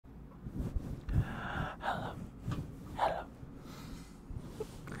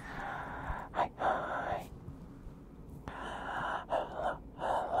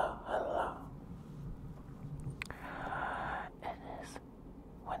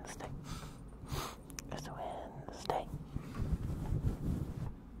Wednesday. It's Wednesday.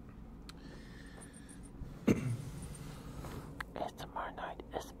 It's tomorrow night.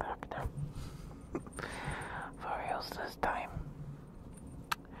 It's back now. For reals this time.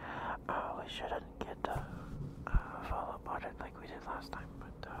 We shouldn't get fall apart it like we did last time,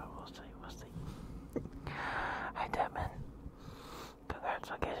 but we'll see. Hi, Devin.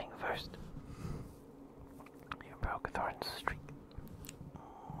 Congrats on getting first. You broke Thorn's streak.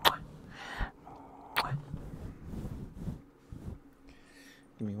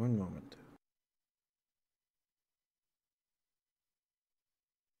 Give me one moment.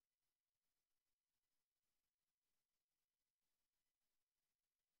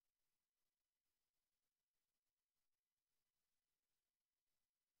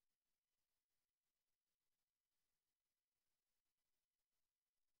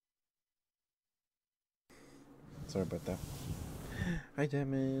 Sorry about that. Hi,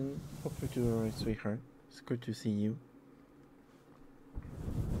 Damon. Hope you're doing alright, sweetheart. It's good to see you.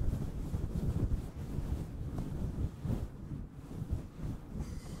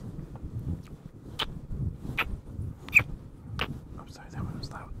 I'm sorry, that one was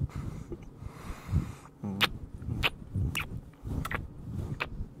loud.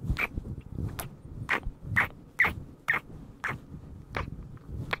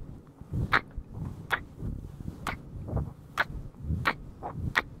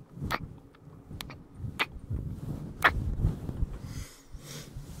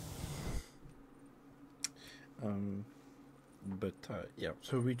 Yeah,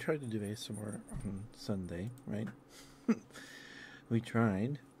 so we tried to do ASMR on Sunday, right? We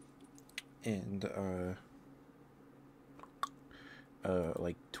tried, and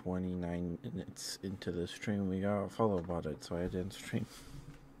like 29 minutes into the stream, we got a follow about it, so I didn't stream.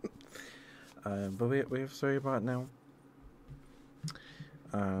 But we have sorry about now.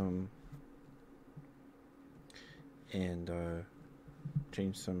 And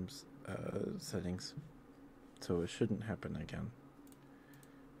change some settings, so it shouldn't happen again.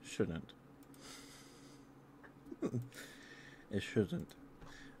 Shouldn't. It shouldn't.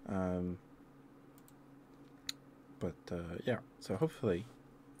 But yeah, so hopefully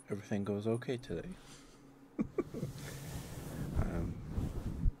everything goes okay today.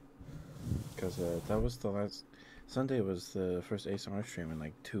 Because that was the last Sunday was the first ASMR stream in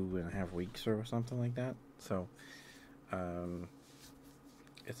like 2.5 weeks or something like that. So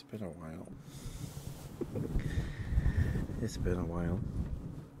it's been a while. It's been a while.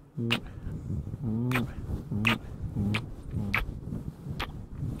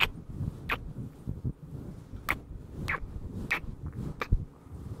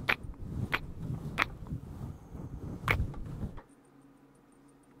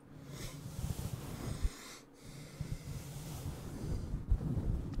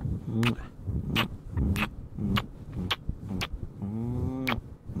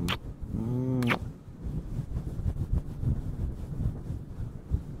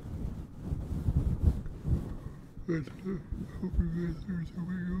 Hope you guys are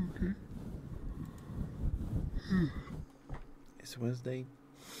doing okay. It's Wednesday.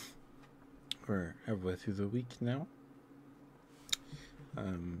 We're halfway through the week now.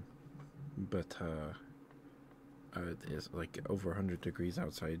 But it is like over 100 degrees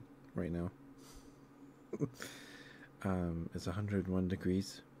outside right now. It's 101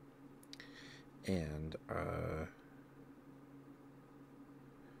 degrees. And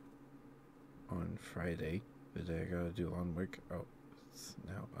on Friday, the day I gotta do lawn work. Oh, it's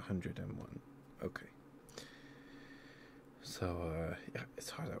now 101. Okay. So, yeah, it's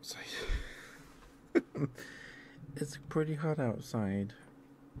hot outside. It's pretty hot outside.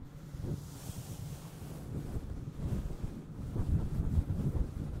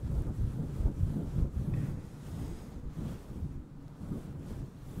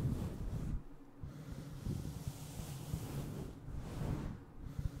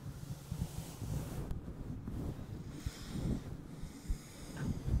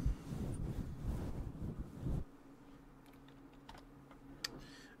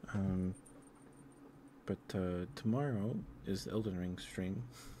 But tomorrow is the Elden Ring stream.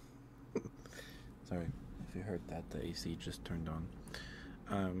 Sorry if you heard that, the AC just turned on.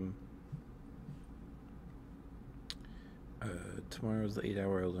 Tomorrow's the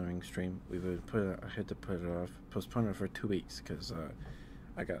 8-hour Elden Ring stream. I had to postpone it for 2 weeks because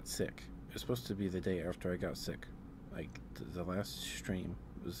I got sick. It was supposed to be the day after I got sick. Like the last stream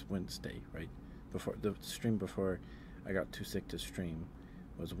was Wednesday, right? Before the stream before I got too sick to stream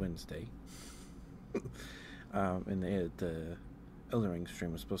was Wednesday. And the Elden Ring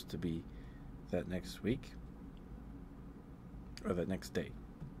stream was supposed to be that next week or that next day.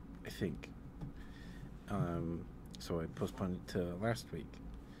 I think. So I postponed it to last week,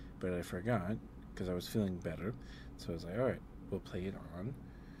 but I forgot because I was feeling better. So I was like, all right, we'll play it on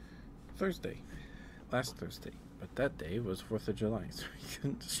Thursday, last Thursday. But that day was 4th of July, so we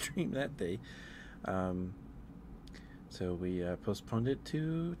couldn't stream that day. So we postponed it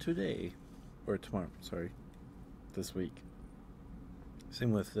to today, or tomorrow, sorry, this week.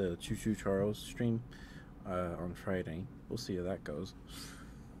 Same with the Choo Choo Charles stream on Friday. We'll see how that goes.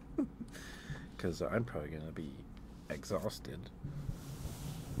 Because I'm probably going to be exhausted.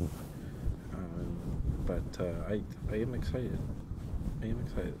 But I am excited. I am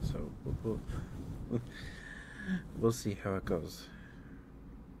excited, so we'll see how it goes.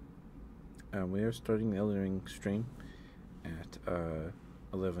 We are starting the Elden Ring stream at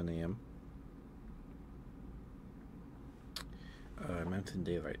 11 a.m. Mountain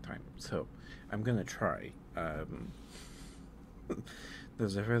Daylight Time. So I'm gonna try.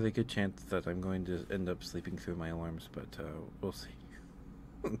 There's a fairly good chance that I'm going to end up sleeping through my alarms, but we'll see.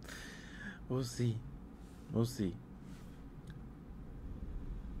 We'll see. We'll see.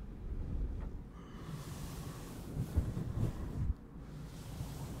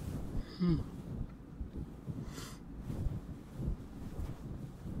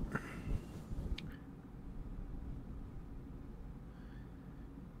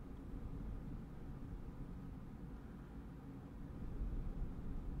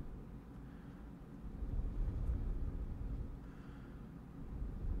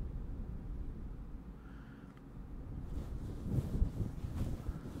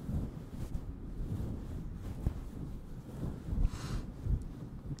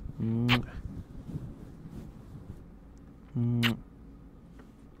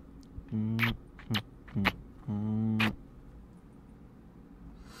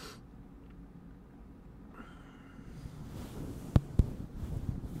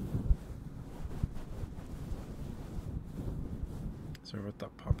 Sorry about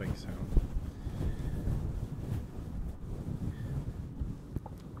that popping sound.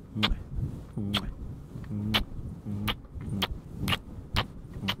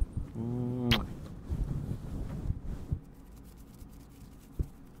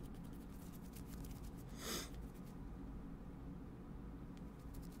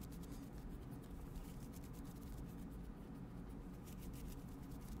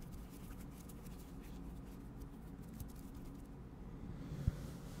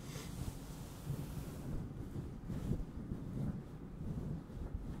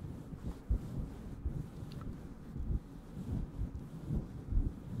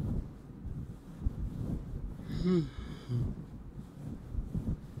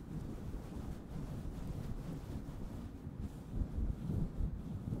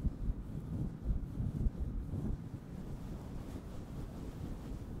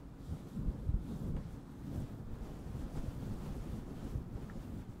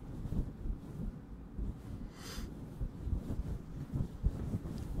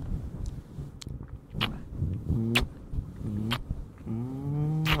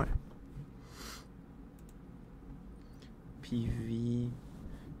 PV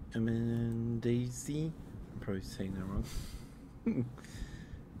Daisy. I'm probably saying that wrong.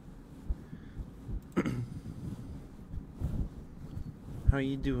 How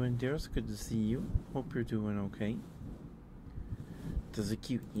you doing, dear? It's good to see you. Hope you're doing okay. There's a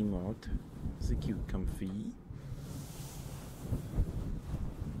cute emote. There's a cute comfy.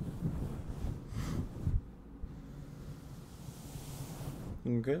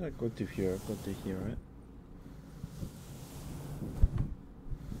 Good, I'm good to hear it. Good to hear it.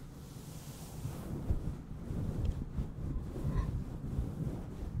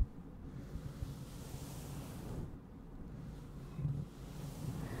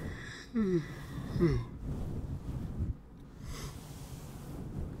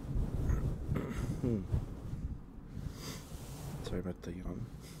 Sorry about the yawn.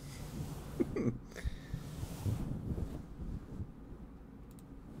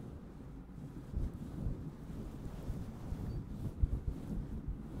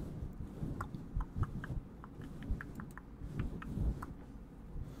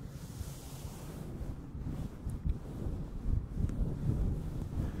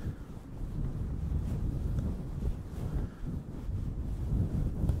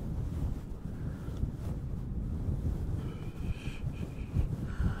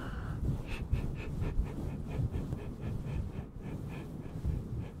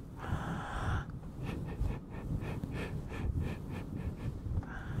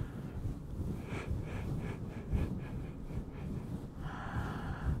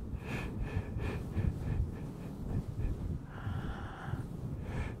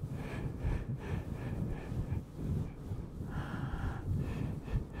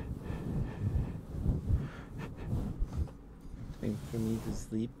 need to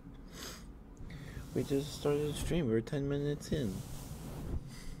sleep. We just started a stream. We're 10 minutes in.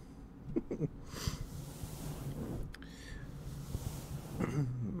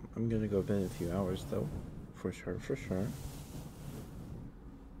 I'm gonna go bed in a few hours though. For sure, for sure.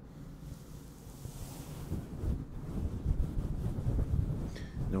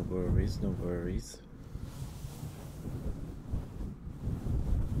 No worries, no worries.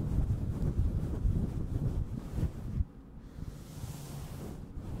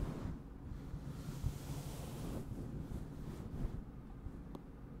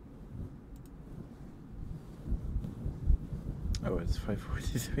 Oh, it's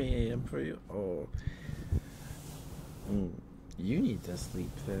 5:43 a.m. for you? Oh. You need to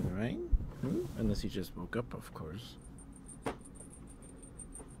sleep then, right? Unless you just woke up, of course.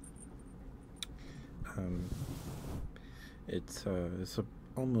 It's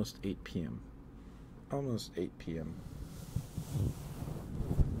almost 8 p.m. Almost 8 p.m.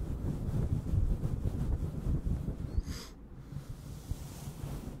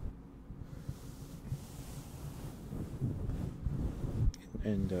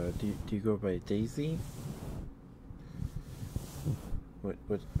 And do you go by Daisy?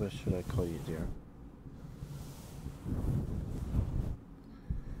 What should I call you, dear?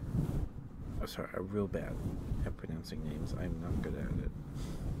 Oh, sorry, I'm real bad at pronouncing names. I'm not good at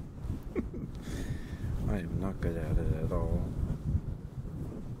it. I am not good at it at all.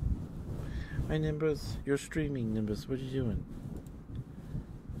 Hi, Nimbus. You're streaming, Nimbus. What are you doing?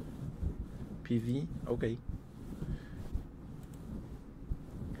 PV? Okay.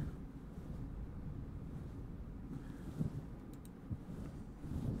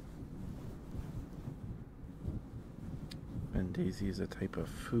 And Daisy is a type of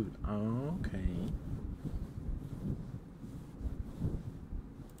food. Oh, okay.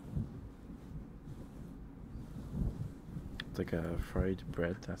 It's like a fried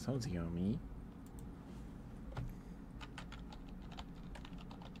bread. That sounds yummy.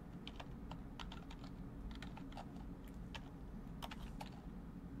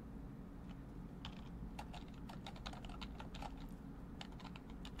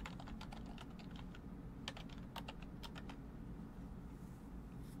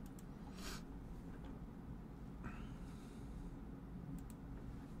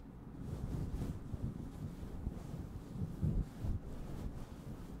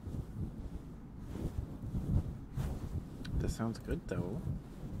 That sounds good though.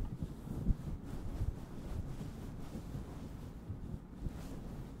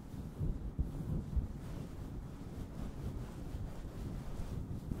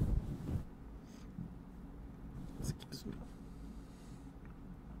 Excuse me.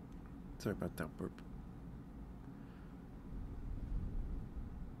 Sorry about that burp.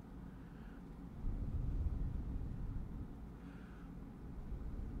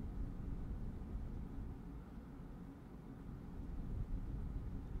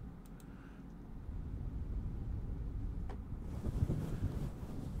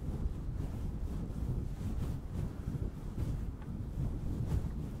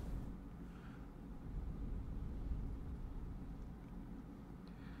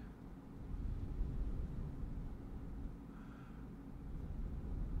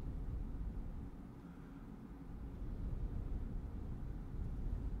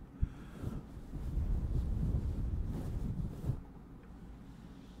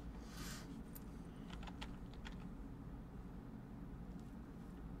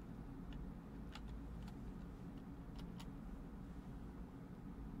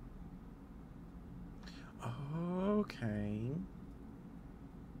 Okay.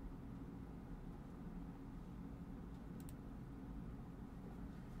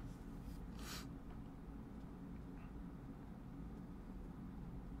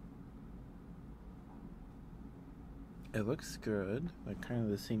 It looks good. Like kind of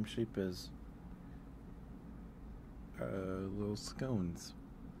the same shape as little scones.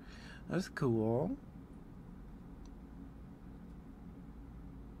 That's cool.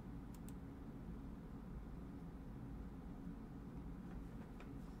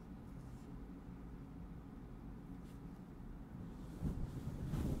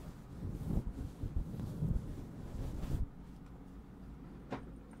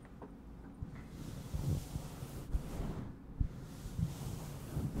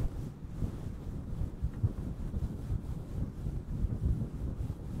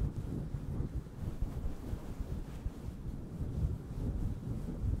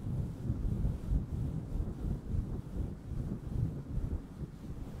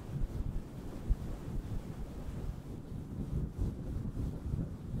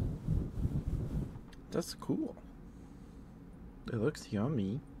 That's cool. It looks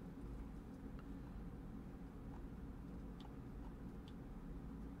yummy.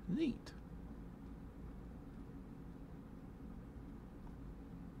 Neat.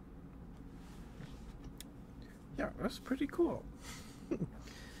 Yeah, that's pretty cool.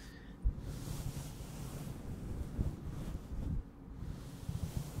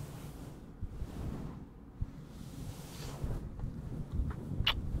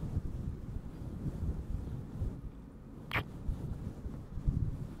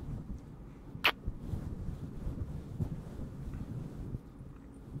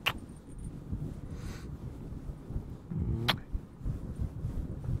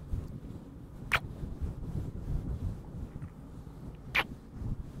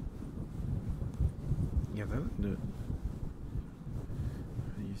 Yeah, that looked good.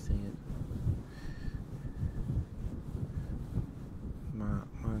 How do you say it?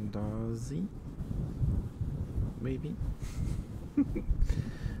 Mandazi? Maybe?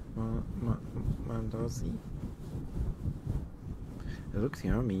 Mandazi? It looks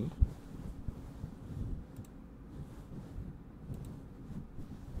yummy.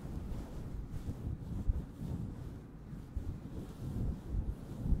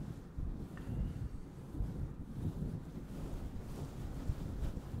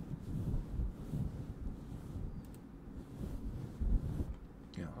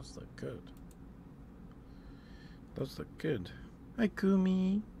 Yeah, those look good. Those look good. Hi,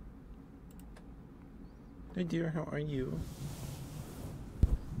 Kumi. Hey, dear, how are you?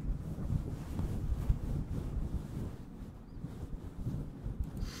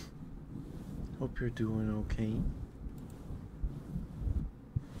 Hope you're doing okay.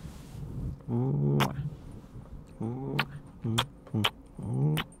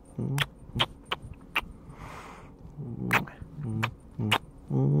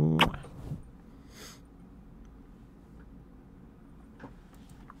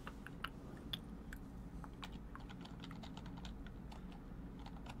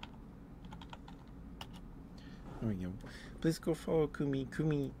 There we go. Please go follow Kumi.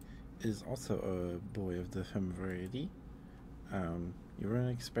 Kumi is also a boy of the femme variety. You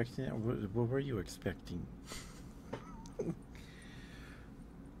weren't expecting it? What were you expecting?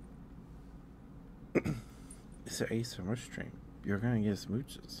 It's an ASMR stream. You're gonna get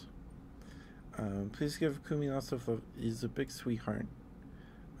smooches. Please give Kumi lots of love. He's a big sweetheart.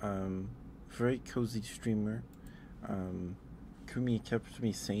 Very cozy streamer. Kumi kept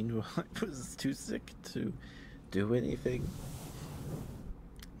me sane while I was too sick to do anything.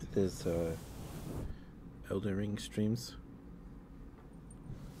 There's Elden Ring streams.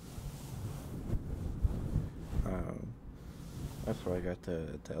 That's where I got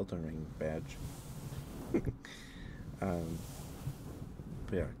the Elden Ring badge.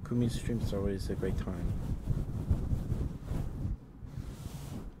 But yeah, Kumi's streams is always a great time.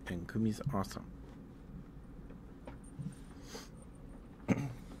 And Kumi's awesome.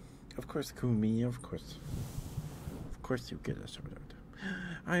 Of course, Kumi, of course. Of course you get a shout out.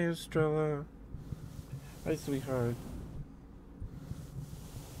 Hi, Estrella. Hi, sweetheart.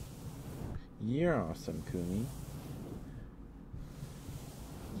 You're awesome, Kumi.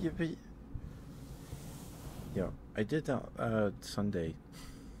 Yippee. Yeah, I did that Sunday.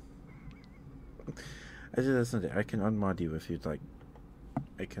 I did that Sunday. I can unmod you if you'd like.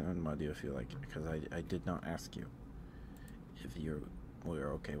 I can unmod you if you like, because I did not ask you if you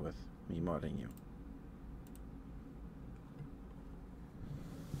were okay with me modding you.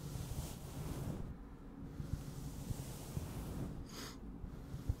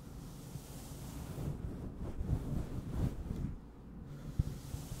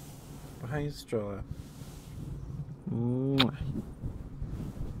 Hi, Estrella.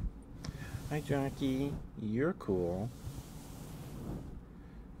 Hi, Jackie. You're cool.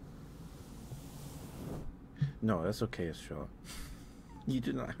 No, that's okay, Estrella. You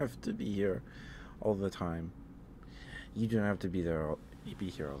do not have to be here all the time. You don't have to be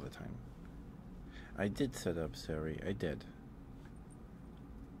here all the time. I did set up Siri. I did.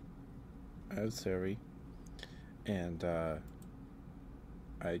 I have Siri, and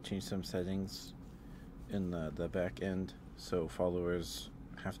I changed some settings in the back end, so followers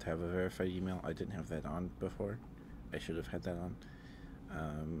have to have a verified email. I didn't have that on before. I should have had that on.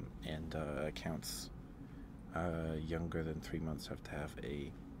 And accounts younger than 3 months have to have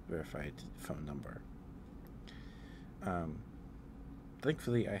a verified phone number.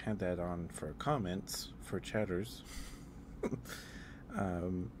 Thankfully, I had that on for comments, for chatters.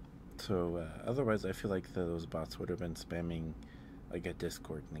 So otherwise, I feel like those bots would have been spamming like a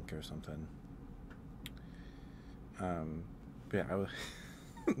Discord link or something. Yeah,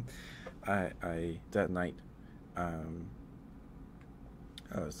 I that night,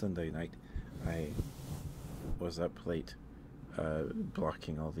 Sunday night, I was up late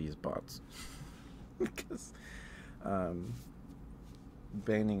blocking all these bots because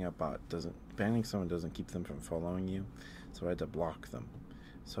banning someone doesn't keep them from following you, so I had to block them.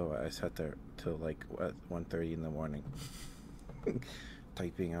 So I sat there till like at 1:30 in the morning,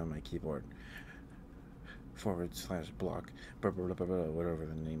 typing on my keyboard /block whatever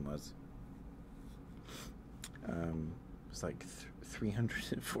the name was. It's like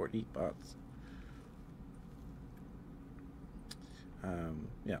 340 bots.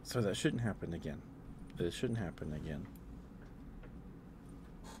 Yeah, so that shouldn't happen again. It shouldn't happen again.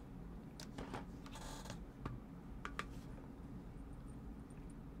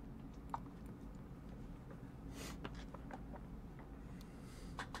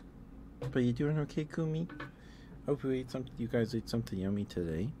 But you doing okay, Kumi? Hope you guys ate something yummy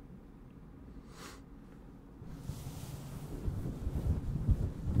today.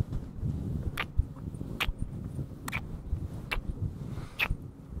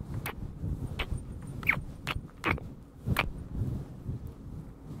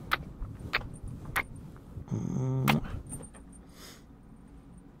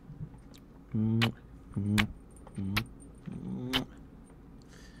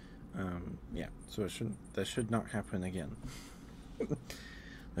 Yeah, so that should not happen again.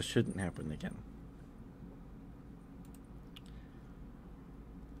 That shouldn't happen again.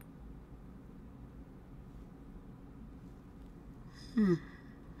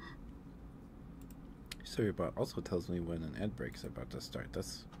 Storybot also tells me when an ad break's about to start.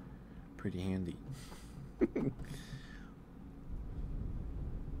 That's pretty handy.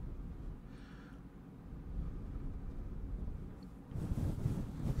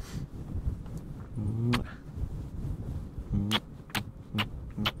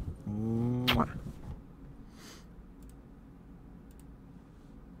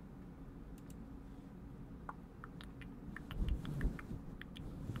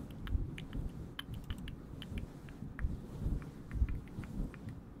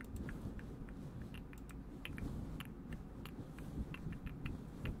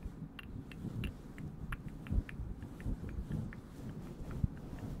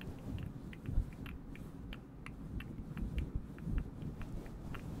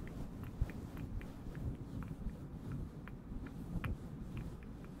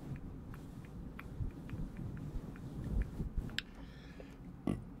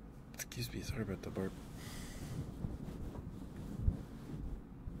 Excuse me, sorry about the burp.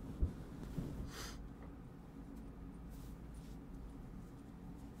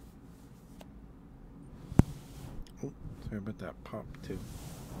 Oh, sorry about that pop too.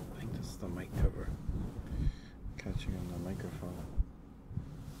 I think this is the mic cover catching on the microphone.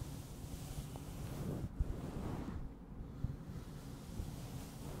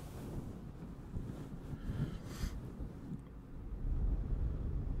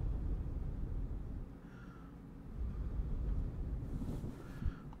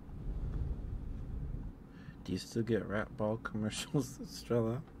 Do you still get rat ball commercials,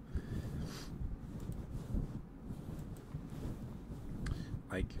 Estrella?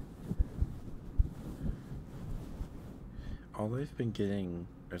 Like, all I've been getting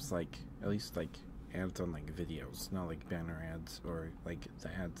is like, at least like ads on like videos, not like banner ads or like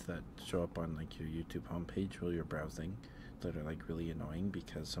the ads that show up on like your YouTube homepage while you're browsing that are like really annoying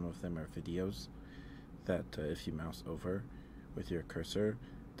because some of them are videos that if you mouse over with your cursor,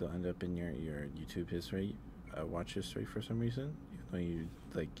 they'll end up in your YouTube history. Watch history for some reason, even though you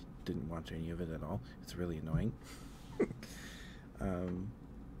like didn't watch any of it at all. It's really annoying. I've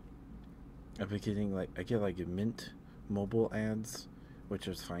been getting I get like Mint mobile ads, which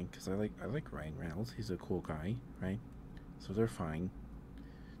is fine because I like Ryan Reynolds. He's a cool guy, right? So they're fine.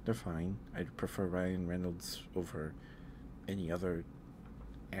 They're fine. I'd prefer Ryan Reynolds over any other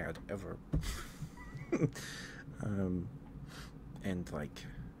ad ever. And like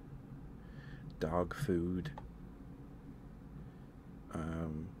dog food,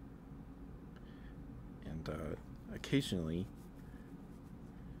 and occasionally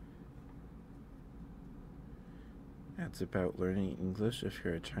ads about learning English if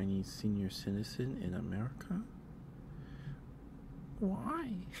you're a Chinese senior citizen in America.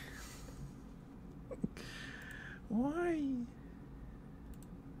 Why? Why?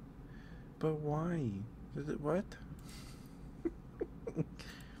 But why? Is it what?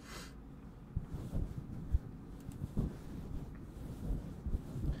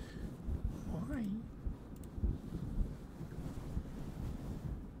 Why?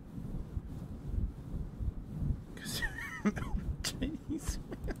 Because Chinese.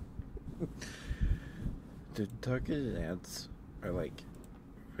 The targeted ads are like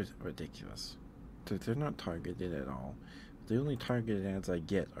ridiculous. They're not targeted at all. The only targeted ads I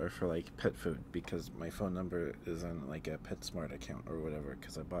get are for like pet food because my phone number is on like a PetSmart account or whatever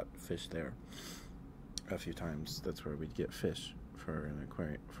because I bought fish there a few times. That's where we'd get fish for an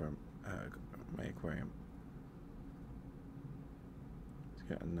aquarium my aquarium. It's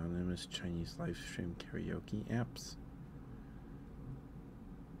got anonymous Chinese live stream karaoke apps.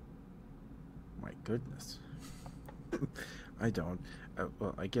 My goodness. I don't.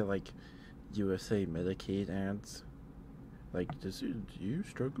 Well, I get like USA Medicaid ads. Like, this is you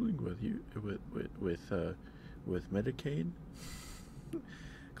struggling with Medicaid?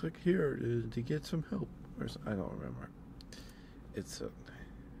 Click here to get some help. Or I don't remember. It's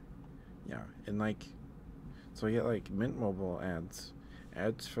yeah, and like, so I get like Mint Mobile ads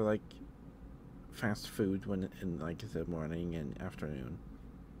for like fast food when in like the morning and afternoon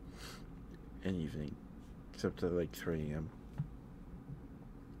and evening, except at like 3 a.m.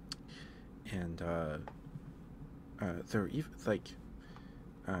 And they're even like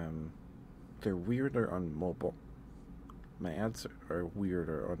they're weirder on mobile. My ads are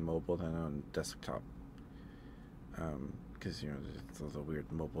weirder on mobile than on desktop. Because you know there's all the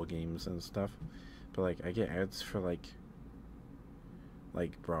weird mobile games and stuff. But like I get ads for like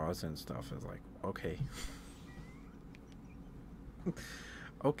bras and stuff. It's like okay,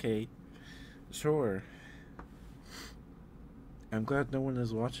 okay, sure. I'm glad no one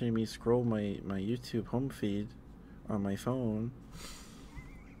is watching me scroll my YouTube home feed on my phone.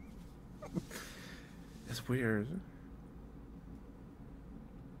 It's weird.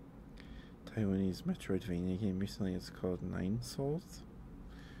 Taiwanese Metroidvania game recently. It's called Nine Souls.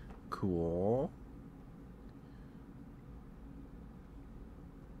 Cool.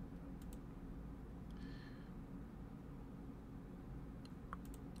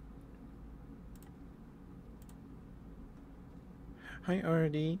 Hi,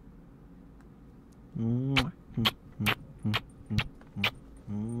 Artie.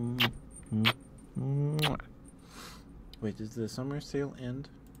 Wait, does the summer sale end?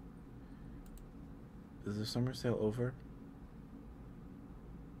 Is the summer sale over?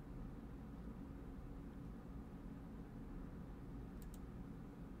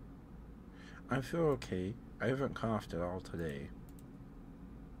 I feel okay. I haven't coughed at all today.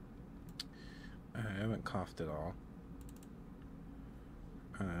 I haven't coughed at all.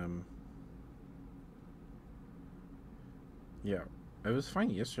 Yeah, I was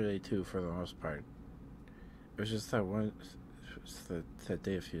fine yesterday too, for the most part. It was just that one, that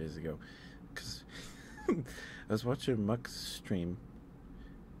day a few days ago, because I was watching Muck's stream,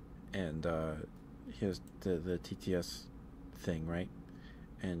 and he has the TTS thing, right?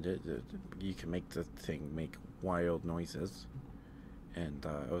 And you can make the thing make wild noises, and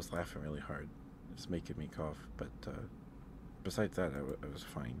I was laughing really hard. It's making me cough, but besides that, I was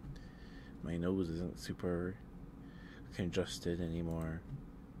fine. My nose isn't super congested anymore,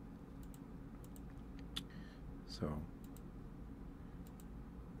 so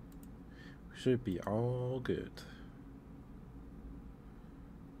we should be all good.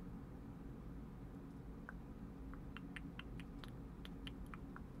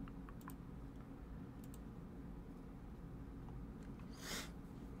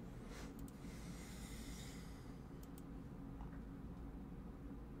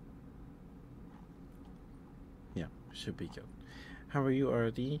 Yeah, should be good. How are you,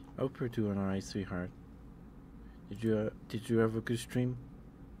 Artie? Hope you're doing alright, sweetheart. Did you have a good stream?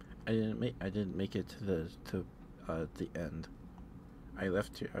 I didn't make it to the end. I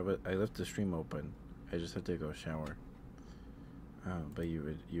left the stream open. I just had to go shower. But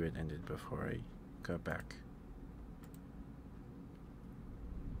you had ended before I got back.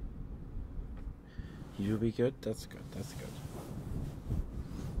 You'll be good. That's good. That's good.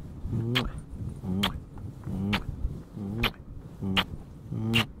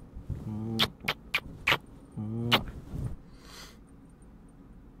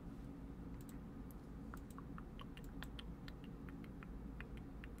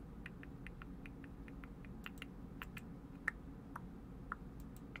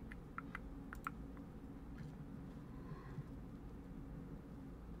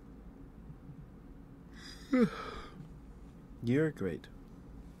 You're great.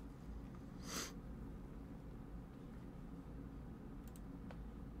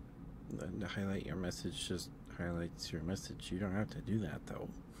 And to highlight your message just highlights your message. You don't have to do that though.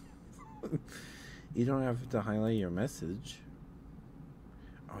 You don't have to highlight your message.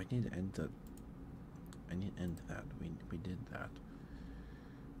 Oh, I need to end that. We did that.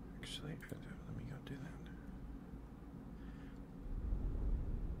 Actually, let me go do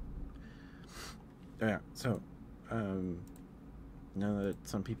that. Yeah. So, Now that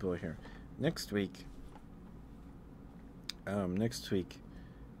some people are here. Next week, next week,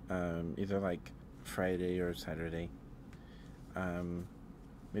 either like Friday or Saturday, um,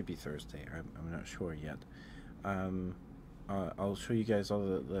 maybe Thursday. I'm not sure yet. Um, I'll show you guys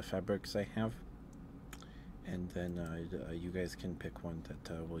all the fabrics I have, and then you guys can pick one that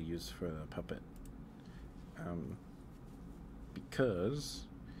we'll use for the puppet. Um, because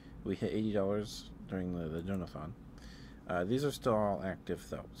we hit $80 during the donathon. These are still all active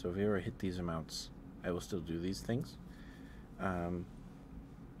though, so if you ever hit these amounts, I will still do these things.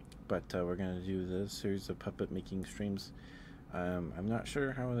 But we're gonna do this series of puppet making streams. I'm not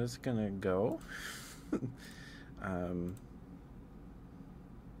sure how this is gonna go.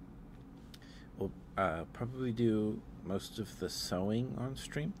 We'll probably do most of the sewing on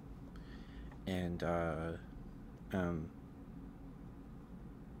stream, and I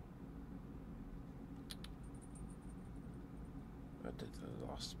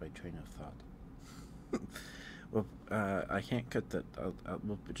lost my train of thought. Well, I can't cut the.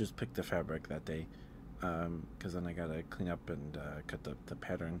 We'll just pick the fabric that day, because then I gotta clean up and cut the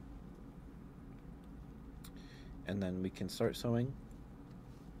pattern, and then we can start sewing.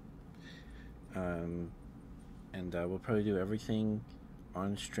 And we'll probably do everything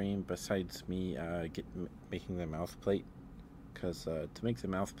on stream besides me making the mouth plate, because to make the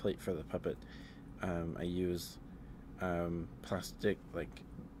mouth plate for the puppet, I use plastic, like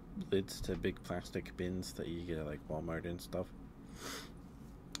lids to big plastic bins that you get at like Walmart and stuff.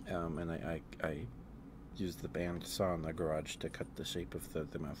 And I use the band saw in the garage to cut the shape of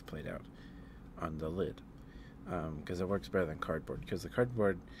the mouth plate out on the lid, because it works better than cardboard, because the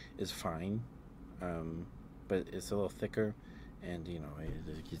cardboard is fine, but it's a little thicker, and you know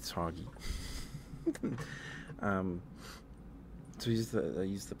it gets soggy. So I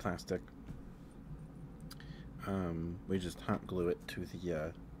use the plastic. We just hot glue it to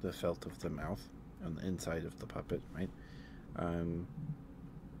the felt of the mouth on the inside of the puppet, right?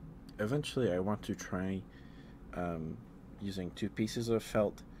 Eventually I want to try using 2 pieces of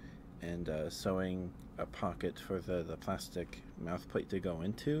felt and sewing a pocket for the plastic mouth plate to go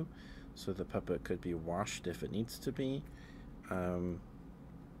into, so the puppet could be washed if it needs to be. But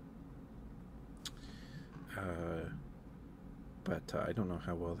I don't know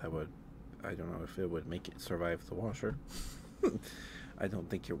how well that would. I don't know if it would make it survive the washer. I don't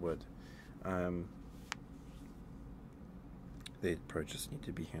think it would. They'd probably just need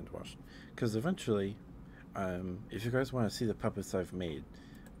to be hand washed. Because eventually, if you guys want to see the puppets I've made,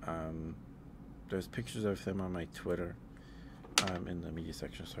 there's pictures of them on my Twitter, in the media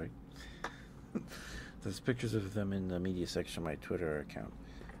section, sorry. There's pictures of them in the media section of my Twitter account.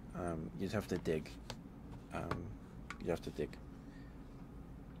 You'd have to dig. You'd have to dig.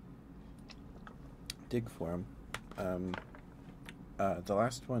 Dig for them. The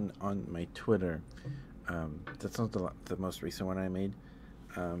last one on my Twitter, that's not the most recent one I made.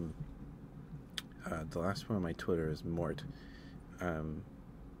 The last one on my Twitter is Mort.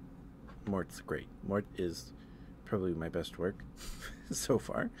 Mort's great. Mort is probably my best work so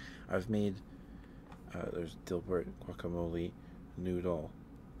far. I've made there's Dilbert, Guacamole, Noodle,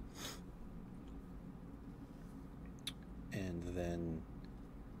 and then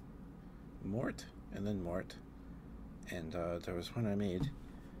Mort, and there was one I made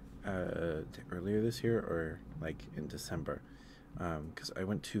earlier this year, or like in December, because I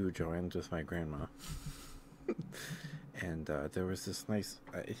went to Joann's with my grandma. And there was this nice,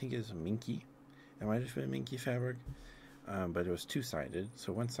 I think it was a minky, it might have been a minky fabric, but it was 2-sided,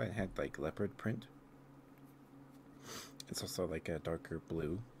 so one side had like leopard print. It's also like a darker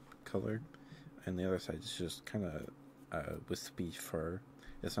blue color, and the other side is just kind of wispy fur.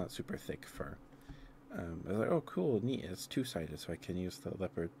 It's not super thick fur. I was like, oh cool, neat, it's 2-sided, so I can use the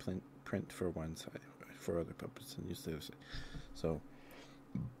leopard print for one side for other puppets and use the other side. So,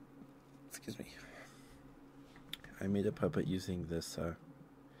 excuse me, I made a puppet using this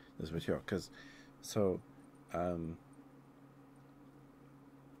this material, because I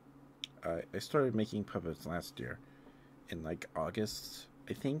started making puppets last year in like August.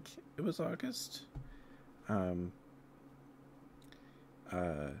 I think it was August.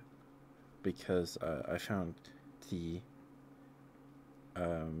 Because I found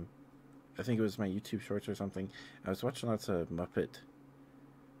I think it was my YouTube shorts or something. I was watching lots of Muppet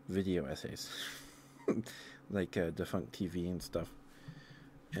video essays, like Defunct TV and stuff.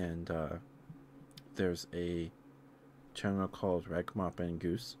 And there's a channel called Ragmop and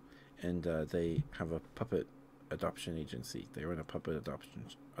Goose, and they have a puppet adoption agency. They run a puppet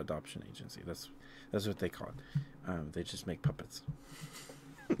adoption agency. That's what they call it. They just make puppets.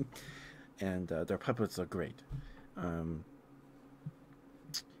 And their puppets look great.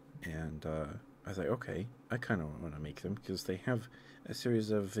 And I was like, okay, I kind of want to make them because they have a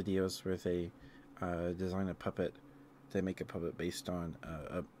series of videos where they design a puppet. They make a puppet based on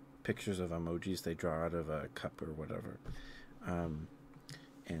pictures of emojis they draw out of a cup or whatever. Um,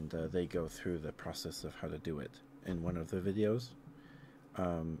 and they go through the process of how to do it in one of the videos.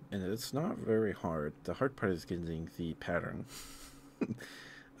 And it's not very hard. The hard part is getting the pattern.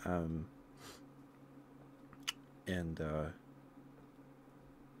 um, and I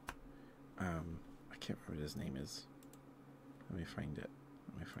can't remember what his name is. Let me find it.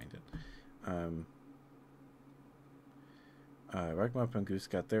 Ragmop and Goose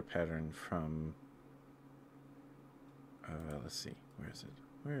got their pattern from. Let's see. Where is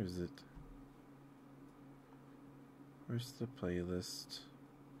it? Where's the playlist?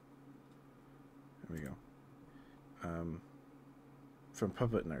 There we go. From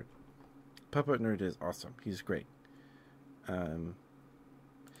Puppet Nerd. Puppet Nerd is awesome. He's great.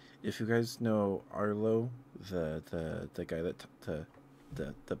 If you guys know Arlo, the guy that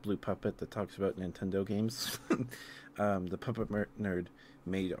the blue puppet that talks about Nintendo games, the Puppet Nerd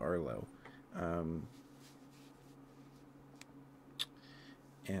made Arlo,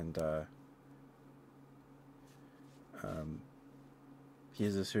 and he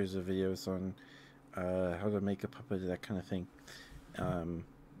has a series of videos on how to make a puppet, that kind of thing,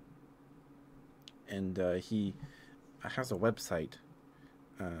 and he has a website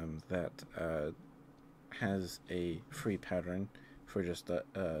that has a free pattern for just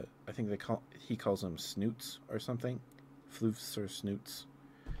I think he calls them snoots or something, floofs or snoots.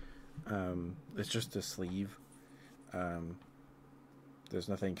 It's just a sleeve. There's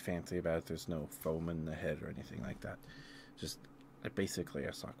nothing fancy about it. There's no foam in the head or anything like that. Just basically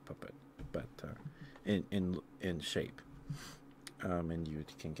a sock puppet, but in shape. And you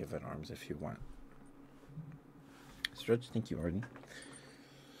can give it arms if you want. Stretch, thank you, Arnie.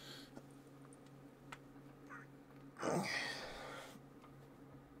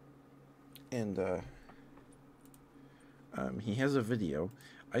 And he has a video.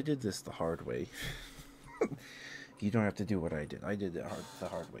 I did this the hard way. You don't have to do what I did. I did it the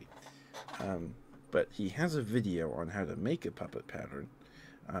hard way. But he has a video on how to make a puppet pattern.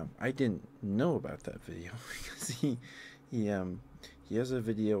 I didn't know about that video because he has a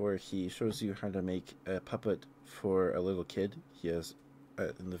video where he shows you how to make a puppet for a little kid. He has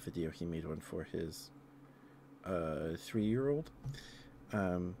in the video he made one for his 3-year-old.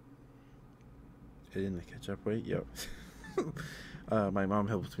 In the ketchup way, yep. My mom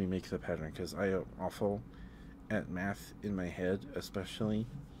helped me make the pattern because I am awful at math in my head, especially.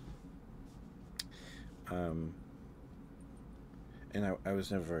 And I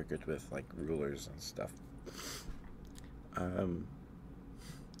was never very good with like rulers and stuff. And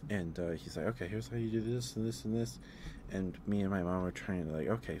he's like, okay, here's how you do this and this and this. And me and my mom are trying to like,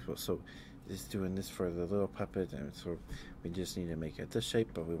 okay, well, so is doing this for the little puppet, and so we just need to make it this shape,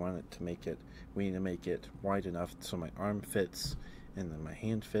 but we need to make it wide enough so my arm fits and then my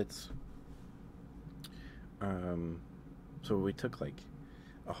hand fits. So we took like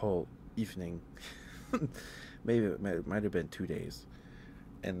a whole evening. Maybe it might have been 2 days,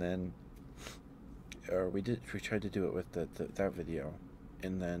 and then we tried to do it with that video,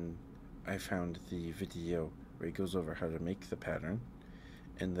 and then I found the video where he goes over how to make the pattern.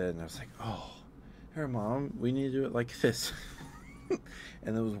 And then I was like, oh, here, Mom, we need to do it like this.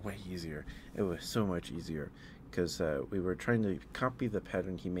 And it was way easier. It was so much easier because we were trying to copy the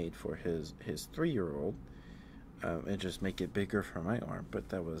pattern he made for his 3-year-old and just make it bigger for my arm. But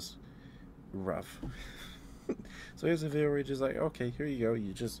that was rough. So here's a video where you're just like, okay, here you go.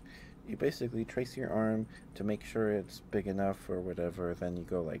 You basically trace your arm to make sure it's big enough or whatever. Then you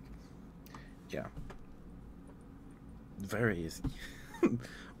go like, yeah. Very easy.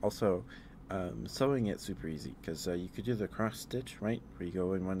 Also, sewing it super easy because you could do the cross stitch, right, where you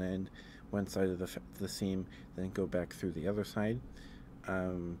go in one side of the seam, then go back through the other side.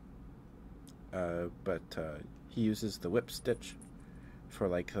 But he uses the whip stitch for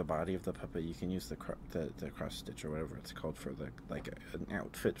like the body of the puppet. You can use the cross stitch or whatever it's called for an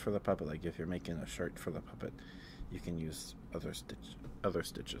outfit for the puppet. Like if you're making a shirt for the puppet, you can use other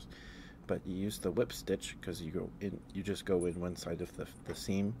stitches. But you use the whip stitch because you just go in one side of the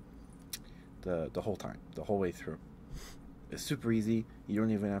seam the whole time, the whole way through. It's super easy. You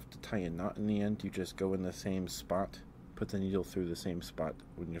don't even have to tie a knot in the end. You just go in the same spot, put the needle through the same spot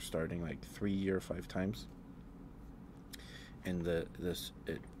when you're starting like 3 or 5 times, and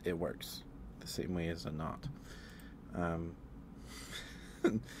it works the same way as a knot.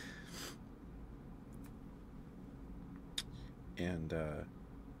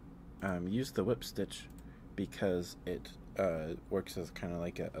 And use the whip stitch because it works as kind of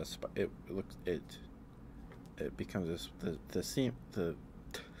like it looks it becomes this the seam the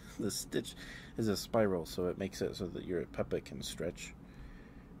stitch is a spiral, so it makes it so that your puppet can stretch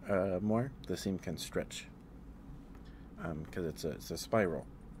more. The seam can stretch because it's a spiral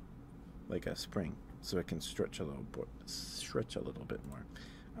like a spring, so it can stretch a little bit more.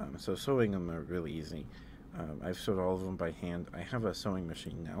 So sewing them are really easy. I've sewed all of them by hand. I have a sewing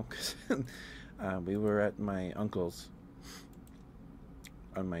machine now because we were at my uncle's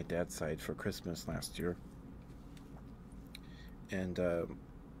on my dad's side for Christmas last year, and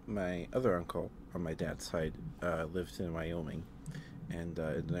my other uncle on my dad's side lived in Wyoming, and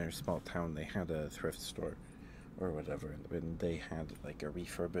in their small town they had a thrift store or whatever, and they had like a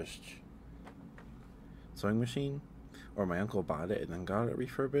refurbished sewing machine, or my uncle bought it and then got it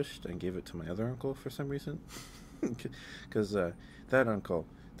refurbished and gave it to my other uncle for some reason, because that uncle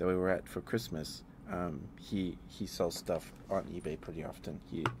that we were at for Christmas, he sells stuff on eBay pretty often.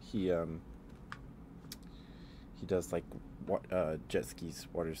 He does like jet skis,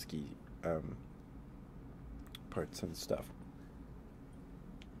 water ski parts and stuff.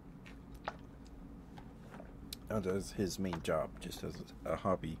 That is his main job, just as a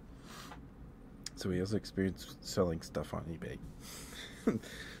hobby. So he has experience selling stuff on eBay.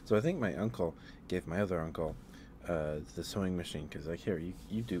 So I think my uncle gave my other uncle the sewing machine because like, here,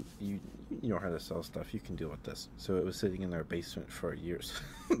 you know how to sell stuff, you can deal with this. So it was sitting in our basement for years.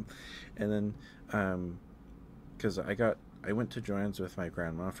 And then because I went to Joanne's with my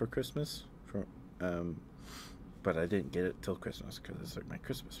grandma for Christmas, but I didn't get it till Christmas because it's like my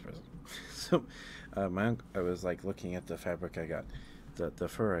Christmas present. So I was like looking at the fabric I got, the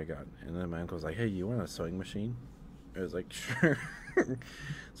fur I got, and then my uncle was like, "Hey, you want a sewing machine?" I was like, "Sure."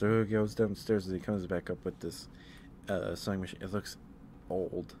 So he goes downstairs and he comes back up with this sewing machine. It looks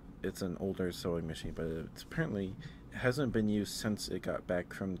old. It's an older sewing machine, but it hasn't been used since it got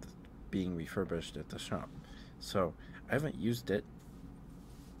back from being refurbished at the shop. So I haven't used it.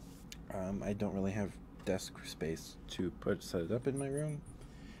 I don't really have desk space to set it up in my room.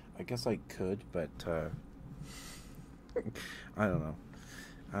 I guess I could, but I don't know.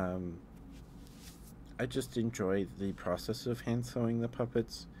 I just enjoy the process of hand sewing the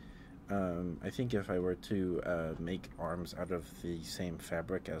puppets. I think if I were to make arms out of the same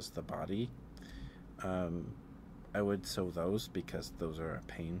fabric as the body, I would sew those because those are a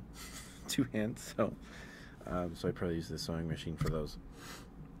pain to hand sew. So I probably use the sewing machine for those.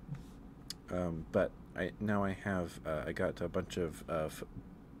 But I got a bunch of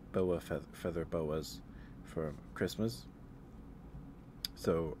feather boas for Christmas,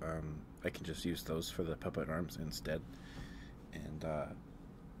 so I can just use those for the puppet arms instead, and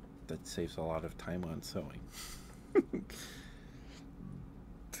that saves a lot of time on sewing.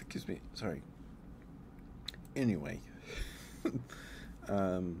 Excuse me, sorry. Anyway,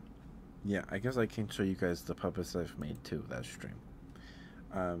 yeah, I guess I can show you guys the puppets I've made too that stream.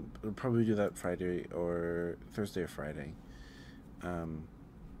 We'll probably do that Friday or Thursday or Friday.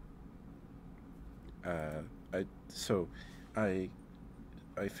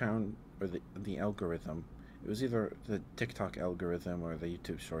 I found, or the algorithm. It was either the TikTok algorithm or the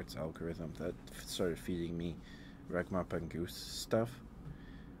YouTube Shorts algorithm that started feeding me Ragmop and Goose stuff.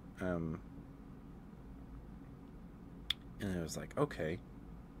 And I was like, okay,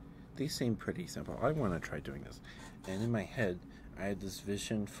 these seem pretty simple. I want to try doing this. And in my head, I had this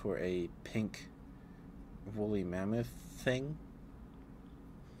vision for a pink woolly mammoth thing.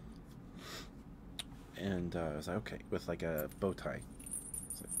 And I was like, okay, with like a bow tie.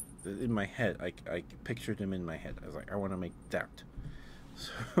 So in my head, I pictured him in my head. I was like, I want to make that.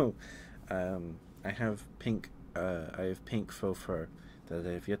 So I have pink faux fur that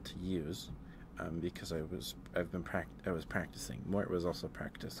I have yet to use because I was practicing. More, it was also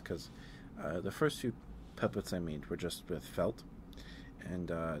practice because the first few puppets I made were just with felt, and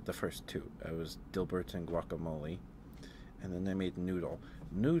the first two I was Dilbert and Guacamole, and then I made Noodle.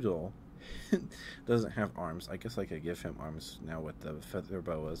 Noodle doesn't have arms. I guess I could give him arms now with the feather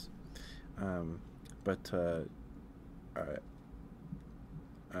boas, but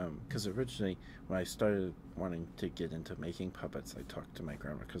because originally when I started wanting to get into making puppets, I talked to my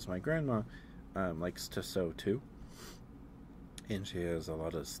grandma because my grandma likes to sew too, and she has a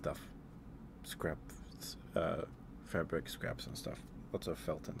lot of stuff, fabric scraps and stuff, lots of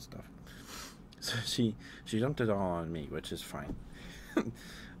felt and stuff. So she dumped it all on me, which is fine.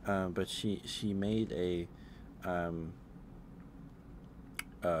 But she made a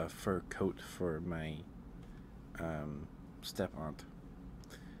fur coat for my step aunt.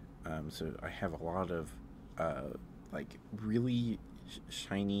 So I have a lot of like really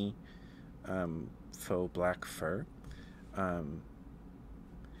shiny faux black fur Um,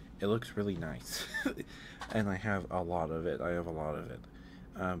 it looks really nice, and I have a lot of it. I have a lot of it.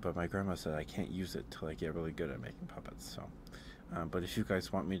 But my grandma said I can't use it till I get really good at making puppets. So, but if you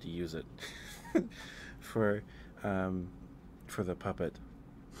guys want me to use it for um, for the puppet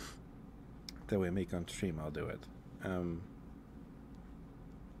that we make on stream, I'll do it.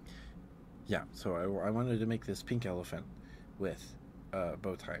 Yeah, so I wanted to make this pink elephant with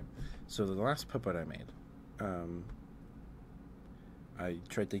bow tie. So the last puppet I made, I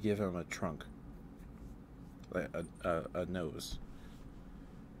tried to give him a trunk, like a nose,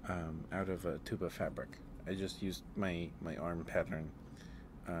 out of a tube of fabric. I just used my arm pattern,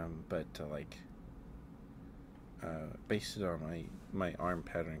 but based it on my arm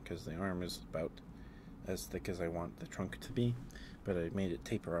pattern, because the arm is about as thick as I want the trunk to be, but I made it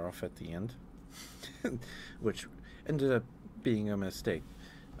taper off at the end, which ended up being a mistake.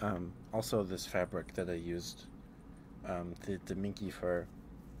 Also, this fabric that I used, the minky fur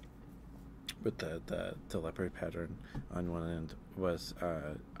with the leopard pattern on one end, was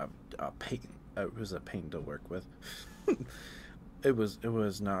a pain. It was a pain to work with. It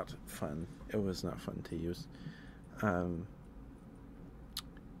was not fun. It was not fun to use.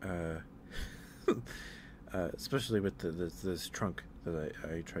 Especially with this trunk that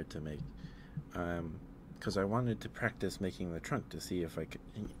I tried to make, because I wanted to practice making the trunk to see if I could,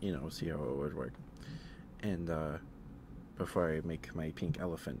 see how it would work, and before I make my pink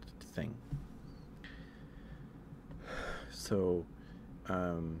elephant thing. So,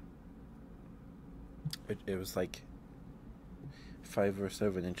 it was like 5 or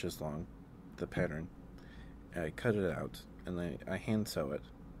 7 inches long, the pattern. I cut it out and I hand sew it.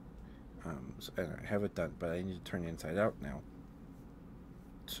 And I have it done, but I need to turn it inside out now.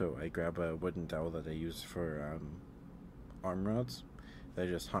 So I grab a wooden dowel that I use for arm rods. That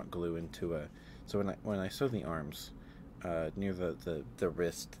I just hot glue into a. So when I sew the arms, near the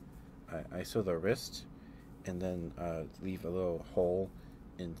wrist, I sew the wrist, and then leave a little hole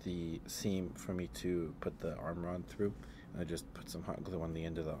in the seam for me to put the arm rod through. And I just put some hot glue on the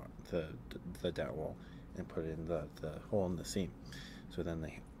end of the dowel and put it in the hole in the seam. So then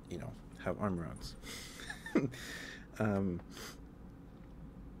they, have arm rods.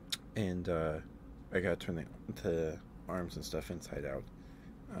 And I gotta turn the arms and stuff inside out.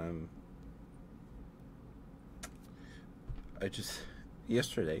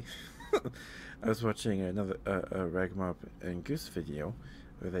 Yesterday I was watching another a Ragmop and Goose video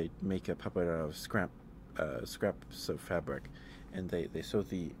where they make a puppet out of scraps of fabric, and they sew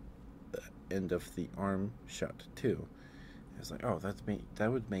the end of the arm shut too. I was like, oh,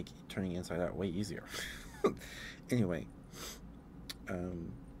 that would make turning inside out way easier. Anyway,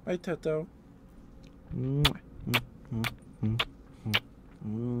 bye, Toto.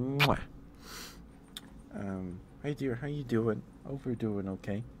 Hi, dear. How you doing? Hope we're doing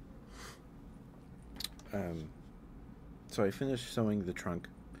okay. So I finished sewing the trunk,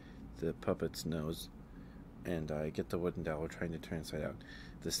 the puppet's nose, and I get the wooden dowel trying to turn inside out.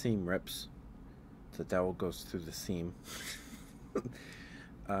 The seam rips. The dowel goes through the seam.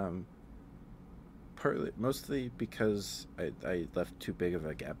 Mostly because I left too big of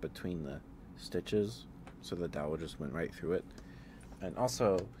a gap between the stitches, so the dowel just went right through it. And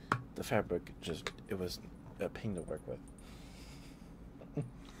also, the fabric it was a pain to work with.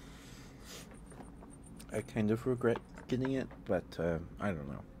 I kind of regret getting it, but I don't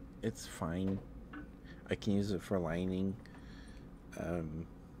know. It's fine. I can use it for lining,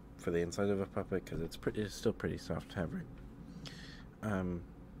 for the inside of a puppet, because it's still pretty soft fabric.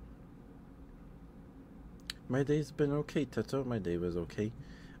 My day's been okay, Toto. My day was okay.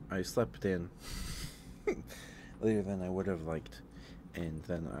 I slept in later than I would have liked, and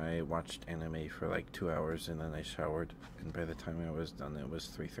then I watched anime for like 2 hours, and then I showered, and by the time I was done, it was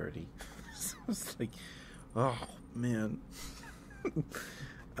 3:30. So I was like, oh man.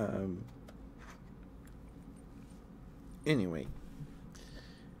 Anyway,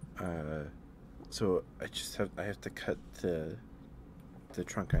 so I have to cut the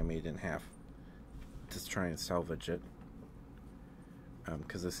trunk I made in half to try and salvage it,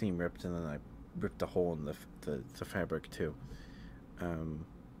 because the seam ripped, and then I ripped a hole in the fabric too.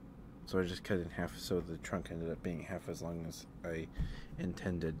 So I just cut it in half, so the trunk ended up being half as long as I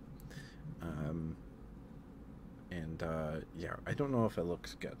intended. Yeah, I don't know if it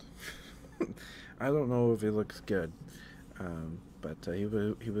looks good. I don't know if it looks good, but he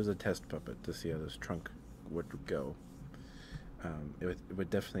was a test puppet to see how this trunk would go. It would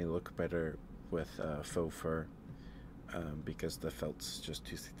definitely look better with faux fur, because the felt's just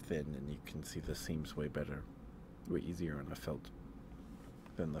too thin, and you can see the seams way better, way easier on a felt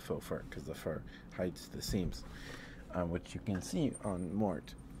than the faux fur, because the fur hides the seams. which you can see on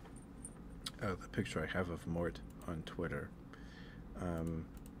Mort. The picture I have of Mort on Twitter.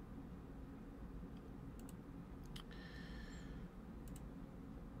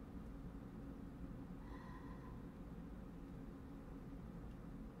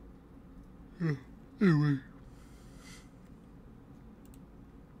 Anyway.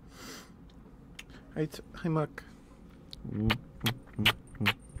 Hi, Muck.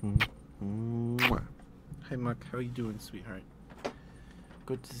 Hi, Muck. How you doing, sweetheart?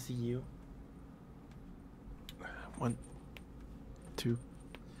 Good to see you. 1, 2,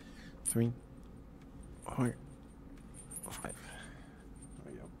 3, 4, 5. There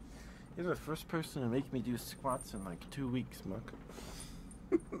we go. You're the first person to make me do squats in like 2 weeks, Muck.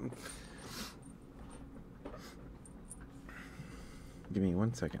 Give me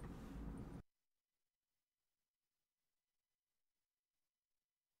 1 second.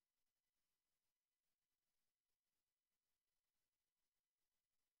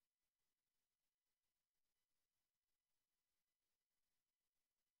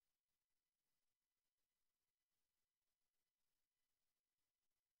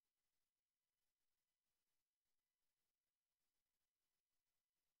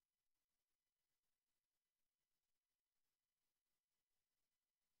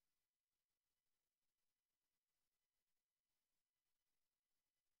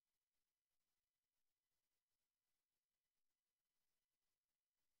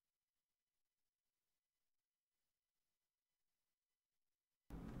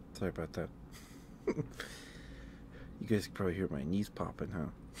 Sorry about that. You guys can probably hear my knees popping,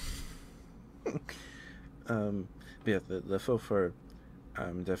 huh? But yeah, the faux fur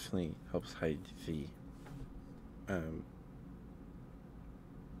definitely helps hide the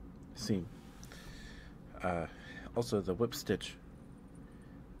seam. Also, the whip stitch.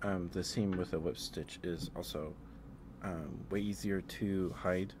 The seam with a whip stitch is also way easier to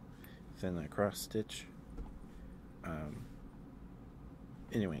hide than a cross stitch.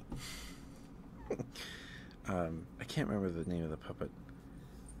 Anyway, I can't remember the name of the puppet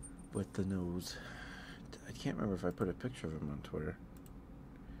with the nose. I can't remember if I put a picture of him on Twitter.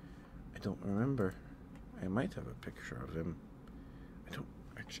 I don't remember. I might have a picture of him. I don't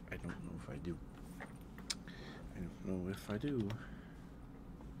know if I do. I don't know if I do.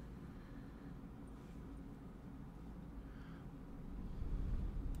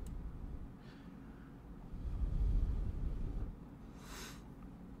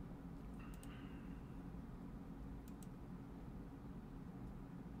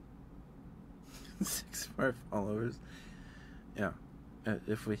 Six more followers. Yeah.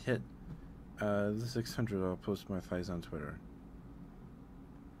 If we hit the 600, I'll post my thighs on Twitter.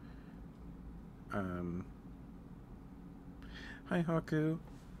 Hi, Haku.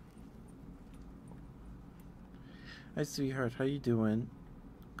 Hi, sweetheart. How you doing?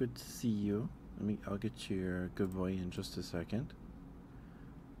 Good to see you. I'll get your good boy in just a second.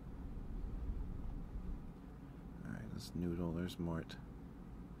 Alright, this noodle. There's Mort.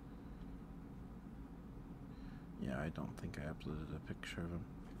 Yeah, I don't think I uploaded a picture of him.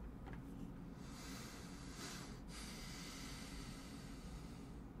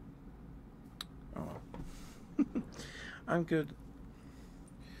 Oh well. I'm good.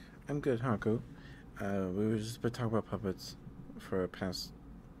 I'm good, Haku. We were just been talking about puppets for the past,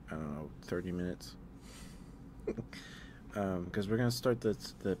 I don't know, 30 minutes. Because we're gonna start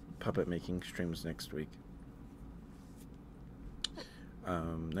the puppet making streams next week.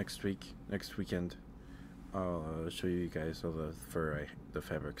 Next weekend, I'll show you guys all the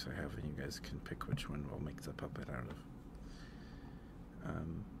fabrics I have, and you guys can pick which one we'll make the puppet out of.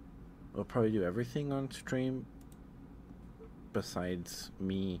 We'll probably do everything on stream besides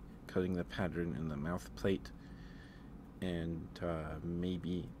me cutting the pattern in the mouth plate, and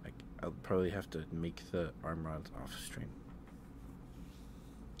maybe I'll probably have to make the arm rods off stream.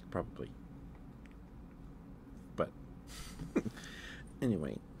 Probably. But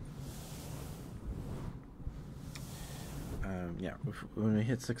anyway, yeah, when we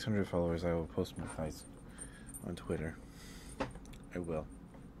hit 600 followers, I will post my thighs on Twitter. I will.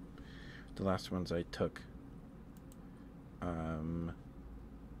 The last ones I took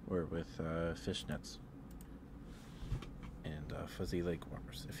were with fishnets and fuzzy leg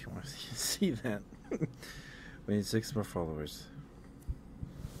warmers. If you want to see that, we need 6 more followers.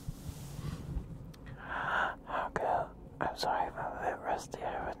 Okay, I'm sorry, I'm a bit rusty.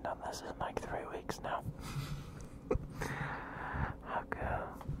 I haven't done this in like 3 weeks now. Okay.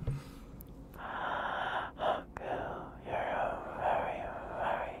 You're a very,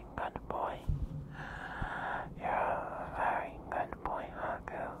 very good boy. You're a very good boy,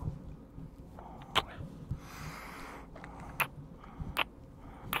 Haku.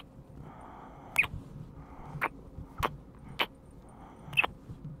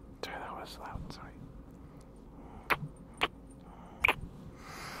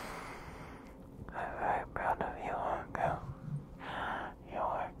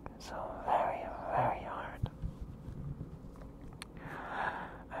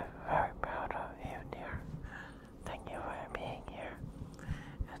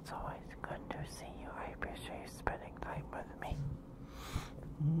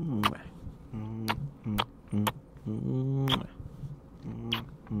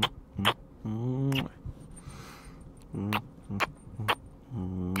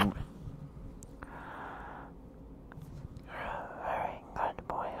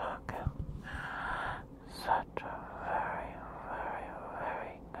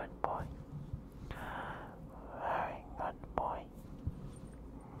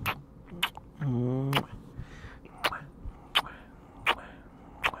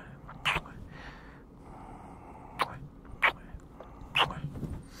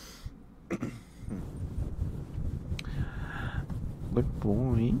 Good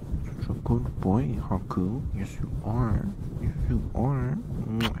boy. Such a good boy, Haku. Yes, you are. Yes, you are.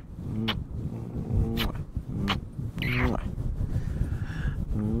 Mwah. Mwah. Mwah.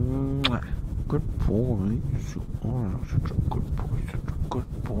 Mwah. Good boy. Yes, you are. Such a good boy. Such a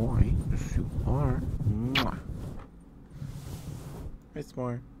good boy. Yes, you are. Mwah. It's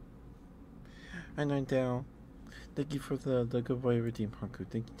more. Hi, Ninetale. Thank you for the good boy redeem, Haku.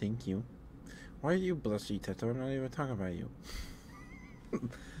 Thank you. Why are you blushy, Teto? I'm not even talking about you.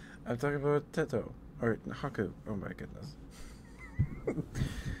 I'm talking about Teto. Or Haku. Oh my goodness.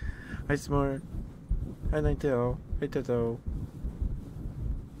 Hi, Smart. Hi, Ninetale. Hi, Teto.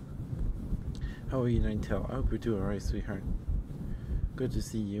 How are you, Ninetale? I hope you're doing alright, sweetheart. Good to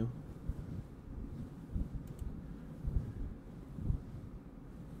see you.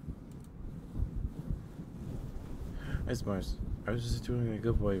 Hi, Mars. I was just doing a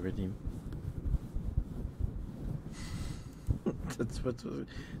good boy redeem. that's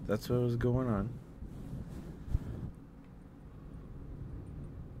what was going on.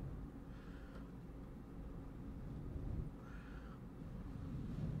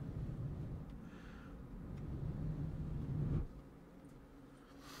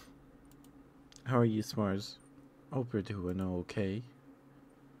 How are you, Smars? Hope you're doing okay.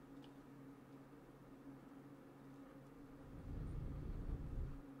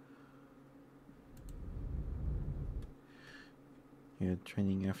 Yeah,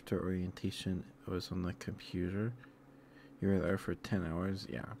 training after orientation was on the computer. You were there for 10 hours?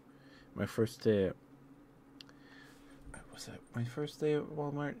 Yeah. My first day at... Was that my first day at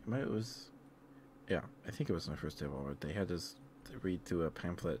Walmart? It was... Yeah, I think it was my first day at Walmart. They had us read through a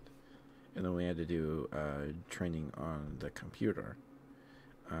pamphlet, and then we had to do training on the computer.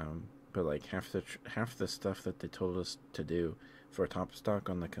 But like half the stuff that they told us to do for top stock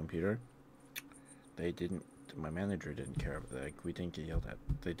on the computer, they didn't. My manager didn't care. Like, we didn't get yelled at.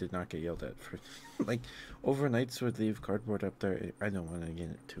 They did not get yelled at for like overnights would leave cardboard up there. I don't want to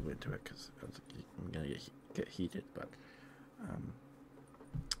get too into it because I'm gonna get heated. But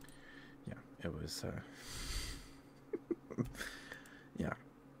yeah, it was yeah,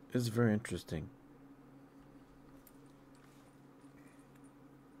 it was very interesting.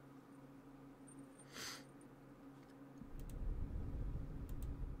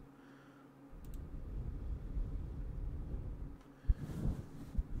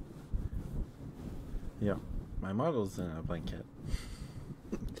 Yeah, my model's in a blanket.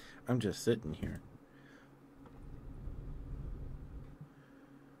 I'm just sitting here.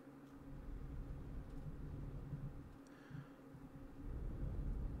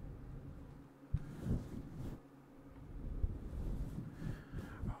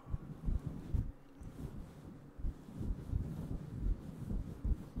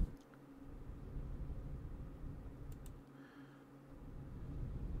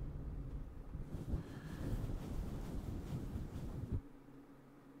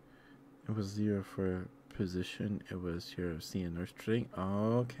 It was your for position. It was your CNR training.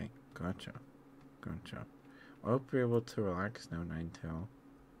 Oh, okay, gotcha. I hope you're able to relax now, Ninetail.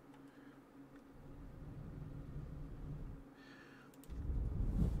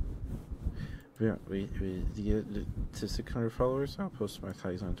 Yeah, we to get to 600 followers. I'll post my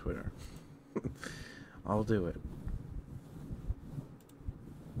tags on Twitter. I'll do it.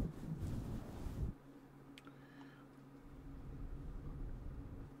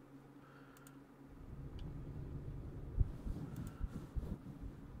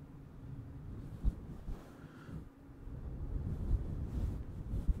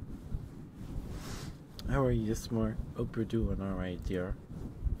 How are you this morning? Hope you're doing alright, dear.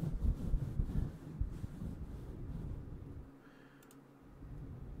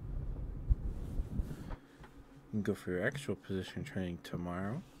 You can go for your actual position training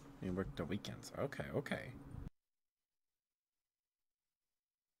tomorrow and work the weekends. Okay.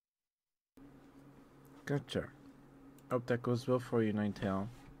 Gotcha. Hope that goes well for you, Ninetail.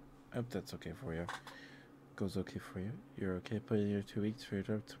 Hope that's okay for you. Goes okay for you. You're okay putting your 2 weeks for your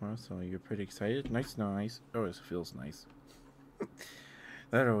job tomorrow, so you're pretty excited. Nice. Always feels nice.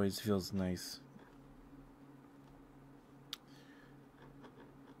 That always feels nice.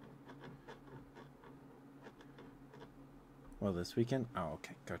 Well, this weekend? Oh,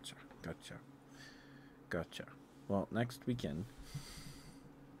 okay. Gotcha. Well, next weekend.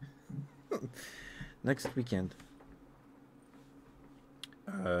 Next weekend.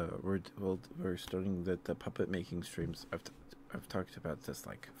 We're starting the puppet making streams. I've talked about this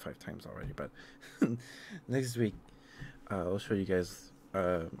like 5 times already, but next week I'll show you guys.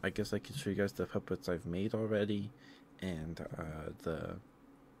 I guess I can show you guys the puppets I've made already, and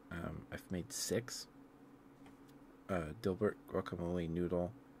I've made 6 Dilbert guacamole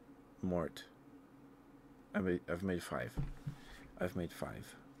noodle mort. I've made 5. I've made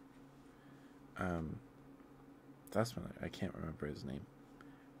 5. That's one I can't remember his name.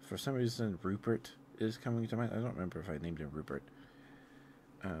 For some reason, Rupert is coming to mind. I don't remember if I named him Rupert.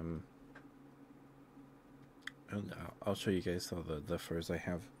 And I'll show you guys all the furs I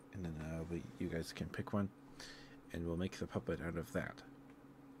have, and then you guys can pick one, and we'll make the puppet out of that.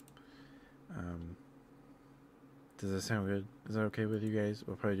 Does that sound good? Is that okay with you guys?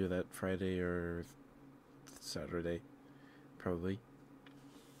 We'll probably do that Friday or Saturday. Probably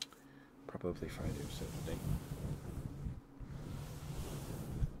Friday or Saturday.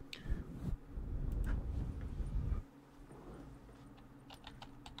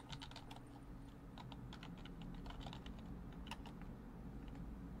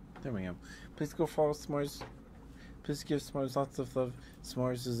 There we go. Please go follow S'mores. Please give S'mores lots of love.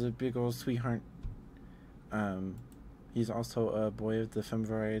 S'mores is a big old sweetheart. He's also a boy of the femme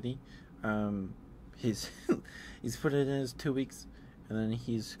variety. He's he's put it in his 2 weeks, and then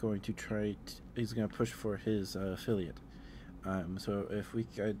he's going to he's going to push for his affiliate. So if we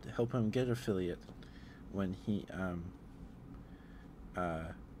could help him get affiliate when he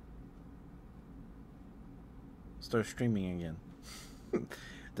starts streaming again,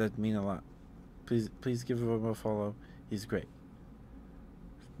 that'd mean a lot. Please give him a follow. He's great.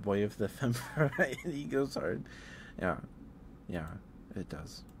 Boy of the femme variety, he goes hard. Yeah, it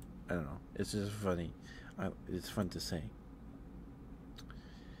does. I don't know. It's just funny. It's fun to say.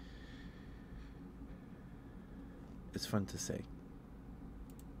 It's fun to say.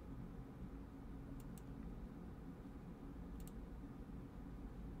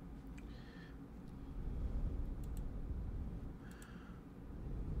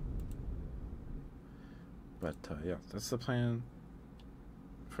 But yeah, that's the plan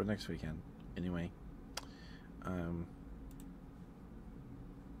for next weekend. Anyway,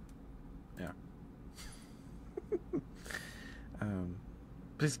 yeah.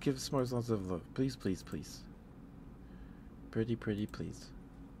 Please give S'mores lots of love. Please, please, please. Pretty, please.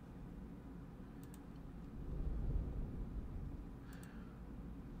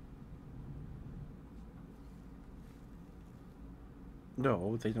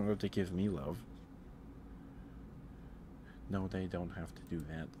 No, they don't have to give me love. No, they don't have to do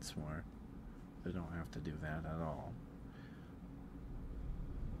that, S'more. They don't have to do that at all.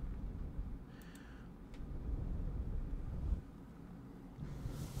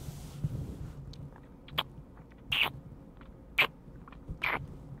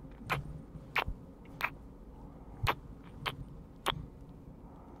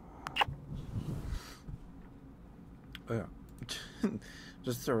 Oh, yeah.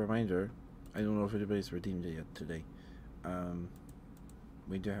 Just a reminder, I don't know if anybody's redeemed it yet today.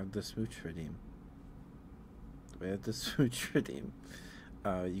 We do have the smooch redeem. We have the smooch redeem.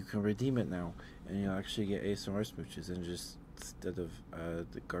 You can redeem it now, and you'll actually get ASMR smooches and just instead of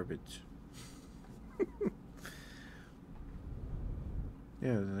the garbage.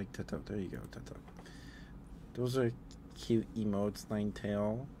 Yeah, like Tato. There you go, Tato. Those are cute emotes,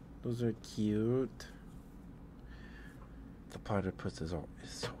 Ninetail. Those are cute. The platypus is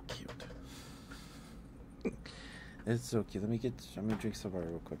so cute. It's so cute. I'm gonna drink some water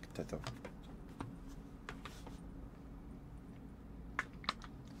real quick, Tato.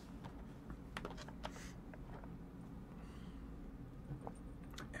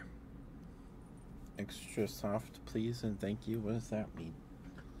 Extra soft, please, and thank you. What does that mean?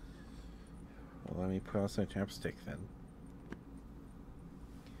 Well, let me put on some chapstick then.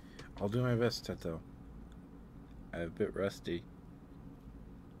 I'll do my best, Tato. I'm a bit rusty.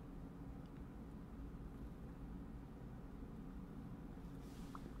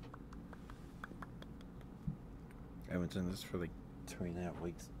 I haven't done this for like 3.5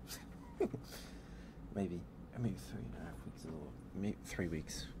 weeks. maybe 3.5 weeks. Maybe 3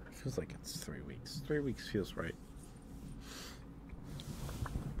 weeks. It feels like it's 3 weeks. 3 weeks feels right.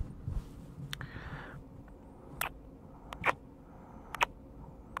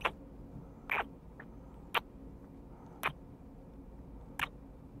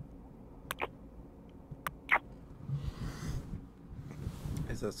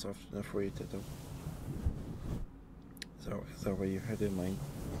 Is that soft enough for you, Tato? So, is that what you had in mind?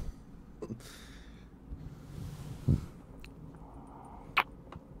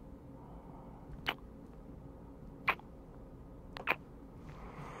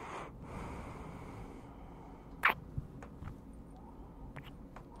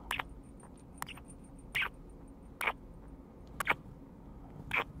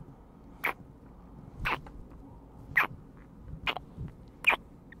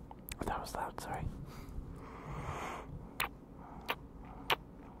 That was loud, sorry.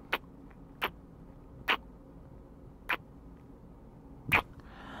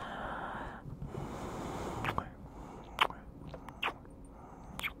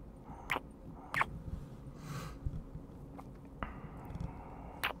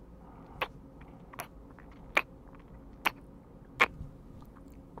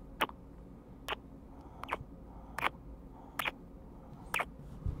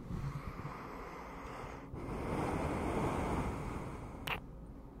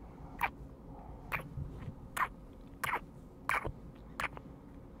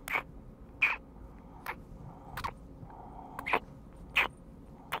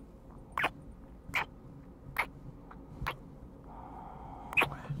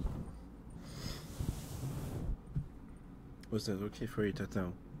 Was that okay for you,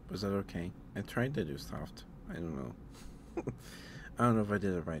 Tato? Was that okay? I tried to do soft. I don't know. I don't know if I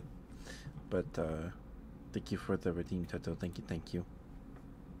did it right. But thank you for the redeem, Tato. Thank you, thank you.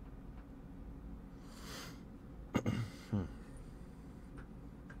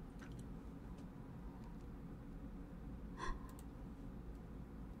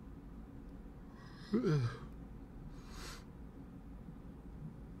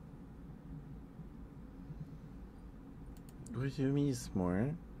 What do you mean,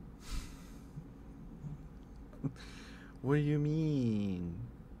 smart? What do you mean?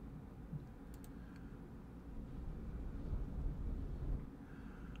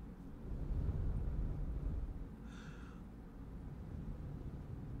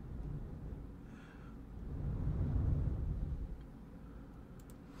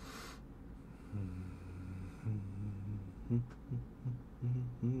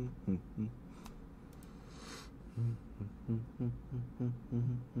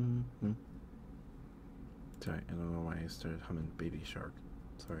 Sorry, I don't know why I started humming Baby Shark.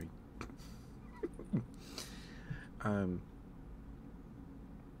 Sorry.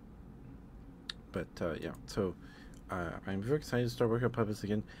 But yeah, so I'm very excited to start working on puppets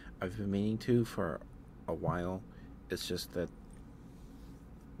again. I've been meaning to for a while. It's just that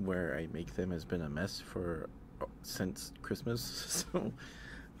where I make them has been a mess for since Christmas. So,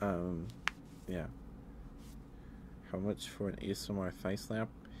 yeah. How much for an ASMR thigh slap?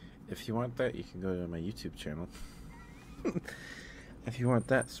 If you want that, you can go to my YouTube channel. If you want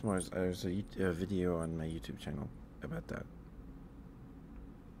that, s'mores, there's a video on my YouTube channel about that.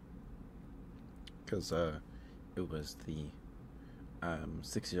 Because it was the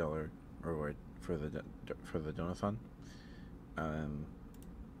 $60 reward for the donathon.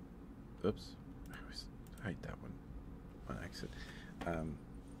 Oops, I always hide that one on accident.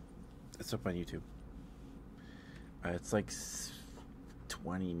 It's up on YouTube. It's like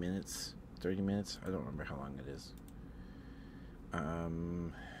 20 minutes, 30 minutes. I don't remember how long it is.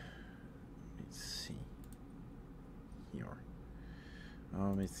 Let's see here.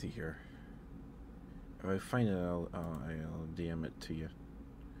 Let me see here. If I find it, I'll DM it to you.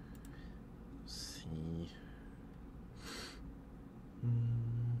 Let's see.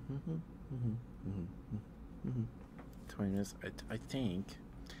 20 minutes. I think.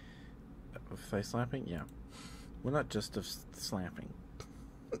 Of thigh slapping, yeah. Well, not just of slapping.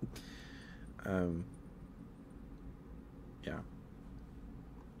 Yeah.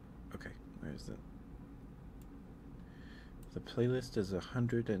 Okay, where's it? The playlist is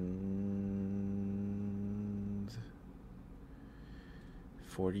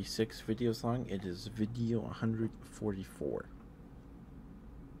 146 videos long. It is video 144.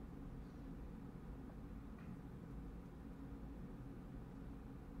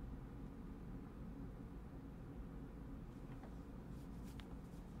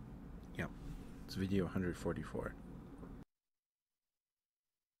 Yeah, it's video 144.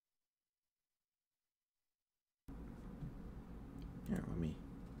 Yeah,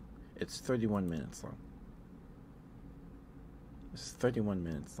 it's 31 minutes long. It's 31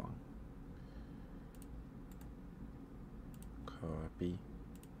 minutes long. Copy.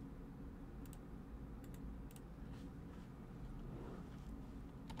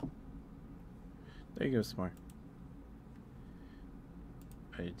 There you go, Smart.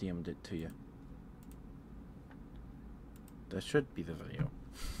 I DM'd it to you. That should be the video.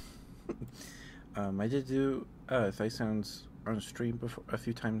 I did do thigh sounds on stream before a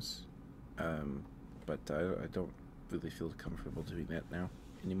few times, but I don't really feel comfortable doing that now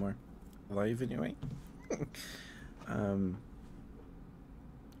anymore. Live anyway.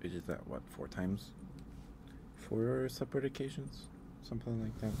 We did that, what, 4 times? 4 separate occasions? Something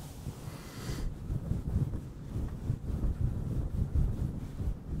like that.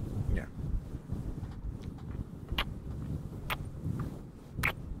 Yeah.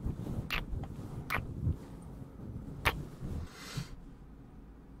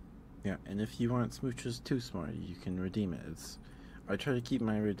 Yeah, and if you want smooches too, Smart, you can redeem it. I try to keep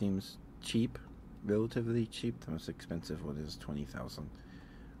my redeems cheap, relatively cheap. The most expensive one is 20,000.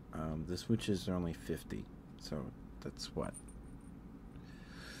 The smooches are only 50, so that's what?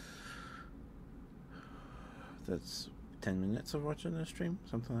 That's 10 minutes of watching a stream,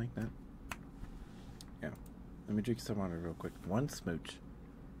 something like that. Yeah. Let me drink some water real quick. 1 smooch.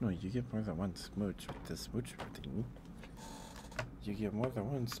 No, you get more than 1 smooch with the smooch thing. You get more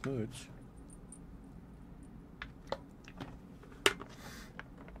than 1 smooch.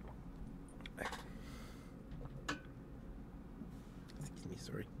 Excuse me,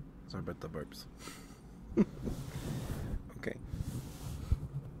 sorry. Sorry about the burps. Okay.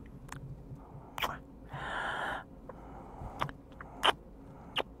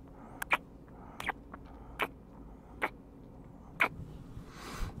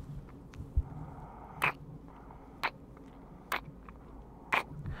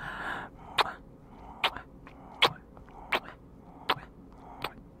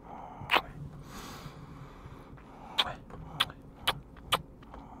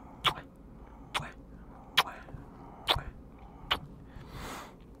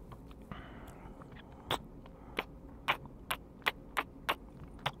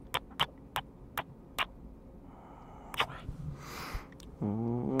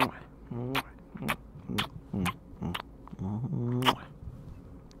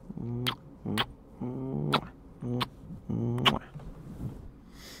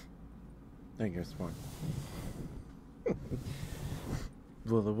 one.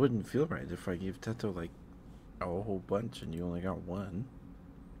 Well, it wouldn't feel right if I gave Teto like a whole bunch and you only got one.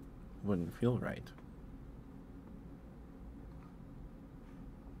 Wouldn't feel right.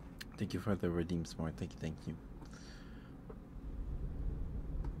 Thank you for the redeem smart. Thank you, thank you.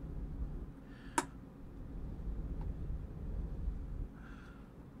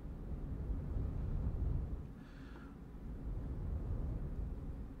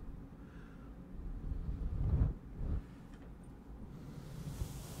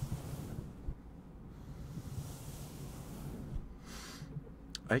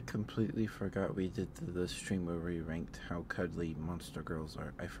 I completely forgot we did the stream where we ranked how cuddly monster girls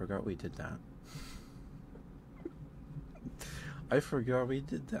are. I forgot we did that. I forgot we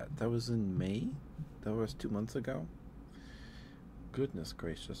did that. That was in May? That was 2 months ago? Goodness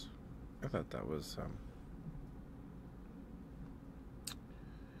gracious. I thought that was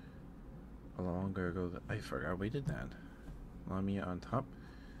a lot longer ago. I forgot we did that. Lamia on top.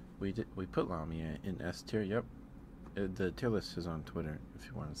 We put Lamia in S tier, yep. The tier list is on Twitter if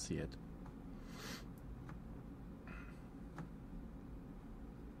you want to see it.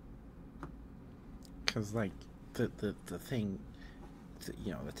 Because, like, the thing,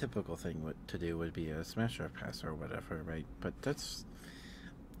 you know, the typical thing to do would be a smasher pass or whatever, right? But that's,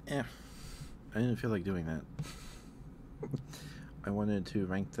 I didn't feel like doing that. I wanted to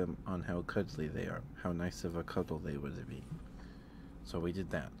rank them on how cuddly they are, how nice of a cuddle they would be. So we did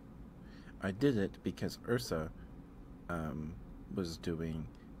that. I did it because Ursa was doing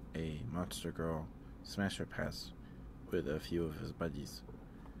a Monster Girl Smasher Pass with a few of his buddies,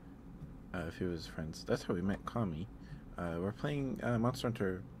 a few of his friends. That's how we met Kami. We're playing Monster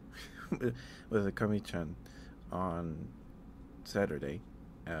Hunter with a Kami-chan on Saturday.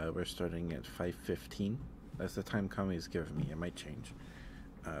 We're starting at 5:15. That's the time Kami's given me. It might change.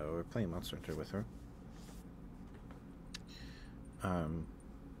 We're playing Monster Hunter with her.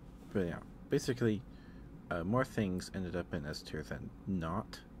 But yeah, basically, more things ended up in S tier than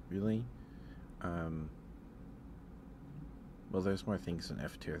not, really. Well, there's more things in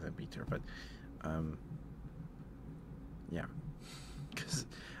F tier than B tier, but, yeah. Because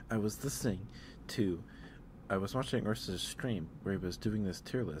I was listening to, I was watching Ursa's stream where he was doing this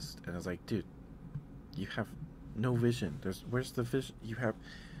tier list, and I was like, dude, you have no vision. Where's the vision? You have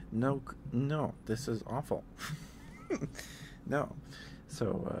no, this is awful. No.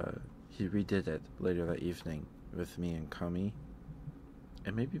 So, he redid it later that evening with me and Kami.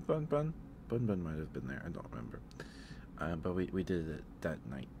 And maybe Bun Bun. Bun Bun might have been there. I don't remember. But we did it that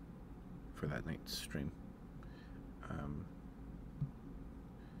night. For that night's stream.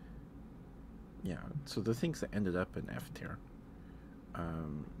 Yeah. So the things that ended up in F tier.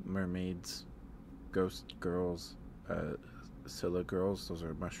 Mermaids. Ghost girls. Scylla girls. Those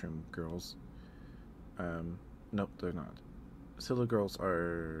are mushroom girls. Nope, they're not. Scylla girls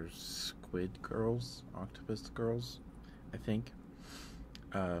are squid girls, octopus girls, I think.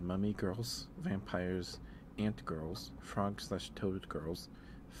 Mummy girls, vampires, ant girls, frog/toad girls,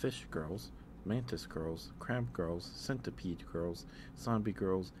 fish girls, mantis girls, crab girls, centipede girls, zombie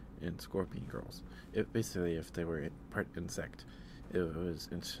girls, and scorpion girls. Basically, if they were part insect, it was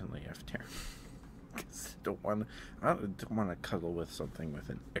instantly F tier. Because I don't want to cuddle with something with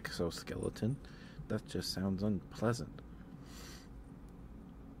an exoskeleton. That just sounds unpleasant.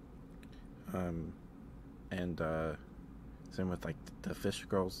 And same with like the fish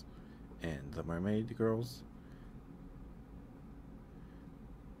girls and the mermaid girls.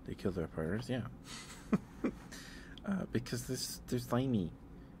 They kill their partners, yeah. Because they're slimy,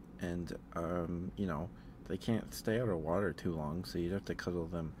 and you know, they can't stay out of water too long, so you'd have to cuddle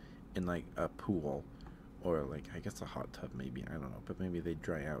them in like a pool, or like I guess a hot tub maybe. I don't know, but maybe they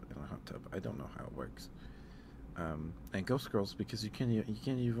dry out in a hot tub. I don't know how it works. And ghost girls, because you can't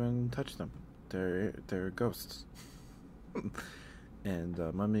even touch them. They're ghosts. And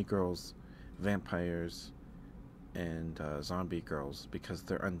mummy girls, vampires, and zombie girls, because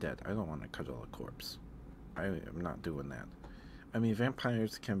they're undead. I don't want to cuddle a corpse. I am not doing that. I mean,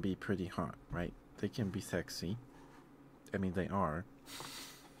 vampires can be pretty hot, right? They can be sexy. I mean, they are.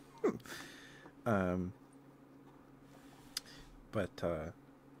 But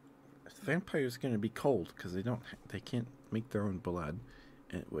vampires gonna be cold because they can't make their own blood,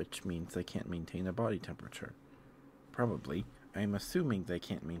 which means they can't maintain a body temperature. Probably. I'm assuming they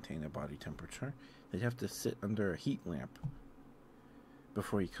can't maintain a body temperature. They'd have to sit under a heat lamp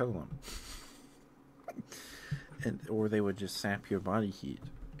before you cuddle them. Or they would just sap your body heat.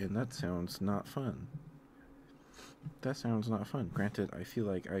 And that sounds not fun. That sounds not fun. Granted, I feel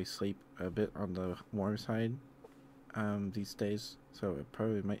like I sleep a bit on the warm side these days. So it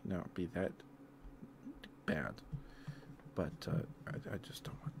probably might not be that bad. But I just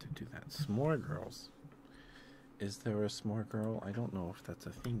don't want to do that. S'more girls. Is there a s'more girl? I don't know if that's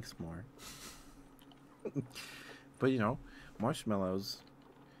a thing, s'more. But you know, marshmallows.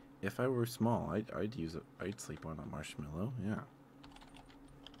 If I were small, I'd use it. I'd sleep on a marshmallow. Yeah.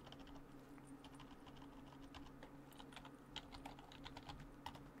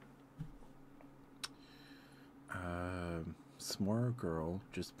 S'more girl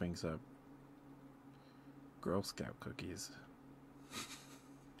just brings up Girl Scout cookies.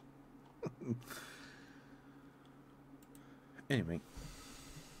 Anyway,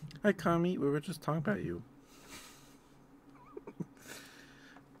 hi Kami, we were just talking about you.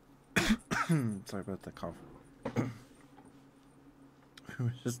 Sorry about the cough. We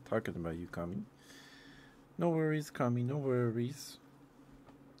were just talking about you, Kami. No worries, Kami, no worries.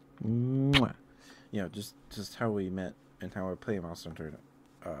 Mwah. Yeah, just how we met and how our play mouse entered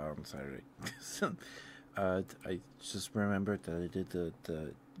on Saturday. I just remembered that I did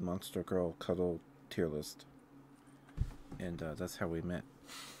the Monster Girl cuddle tier list, and that's how we met.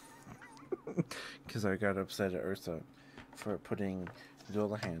 Because I got upset at Ursa for putting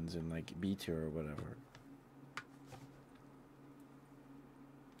Zola hands in like B tier or whatever.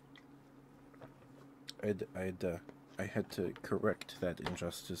 I had to correct that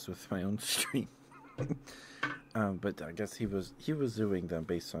injustice with my own stream. But I guess he was doing them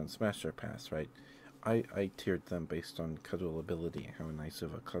based on Smasher Pass, right? I tiered them based on cuddle ability and how nice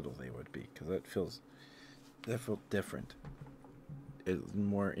of a cuddle they would be, because that felt different. It's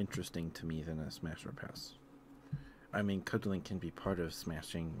more interesting to me than a Smasher Pass. I mean, cuddling can be part of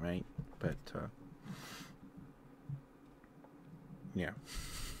smashing, right? But yeah.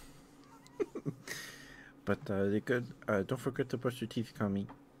 But they're good. Don't forget to brush your teeth, Kami.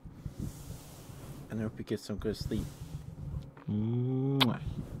 And I hope you get some good sleep. Mwah.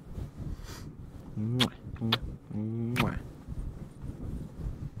 Mwah. Mwah.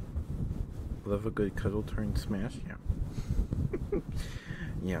 Love a good cuddle turn smash? Yeah.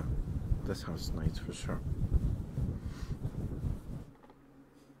 Yeah, that sounds nice for sure.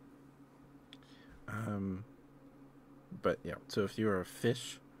 But yeah, so if you're a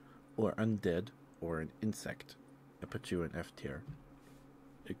fish or undead or an insect, I put you in F tier,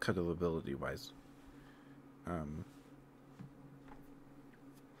 cuddle ability wise.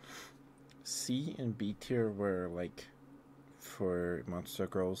 C and B tier were like for monster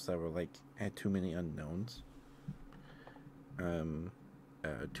girls that were like had too many unknowns,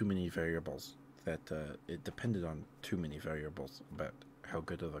 too many variables, that it depended on too many variables about how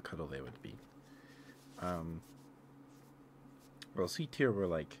good of a cuddle they would be. Well, C tier were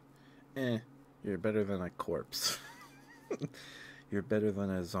like, you're better than a corpse. You're better than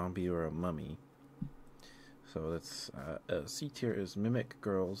a zombie or a mummy. So that's C tier is mimic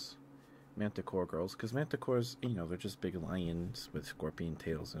girls, manticore girls, because manticores, you know, they're just big lions with scorpion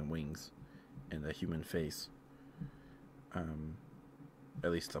tails and wings and a human face.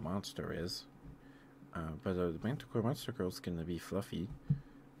 At least the monster is. But the manticore monster girl's gonna be fluffy,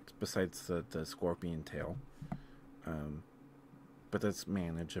 besides the scorpion tail. But that's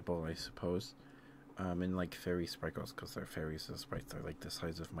manageable, I suppose. And like fairy sprinkles, because they're fairies and sprites. They're like the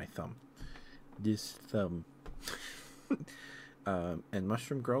size of my thumb. This thumb. And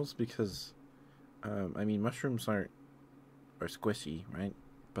mushroom girls, because I mean, mushrooms are squishy, right?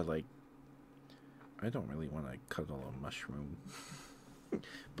 But like, I don't really want to cuddle a mushroom.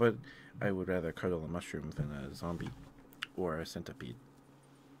 But I would rather cuddle a mushroom than a zombie or a centipede.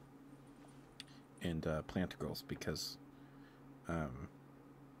 And plant girls, because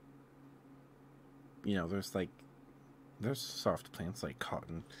you know, there's soft plants like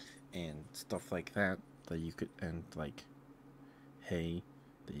cotton and stuff like that you could, and like hay,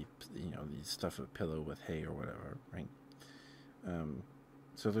 you stuff a pillow with hay or whatever, right?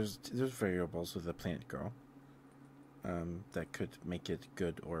 So there's variables with the plant girl that could make it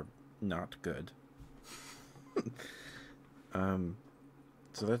good or not good.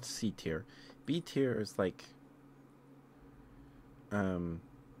 So that's C tier. B tier is like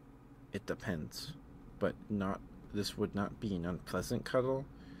it depends, but this would not be an unpleasant cuddle,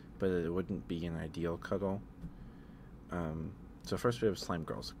 but it wouldn't be an ideal cuddle. So first we have slime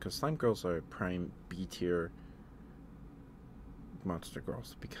girls, because slime girls are prime B tier monster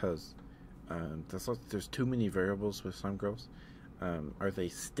girls, because there's too many variables with slime girls. Are they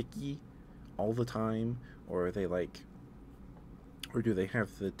sticky all the time, or are they like, or do they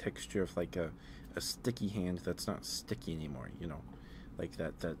have the texture of like a sticky hand that's not sticky anymore, you know, like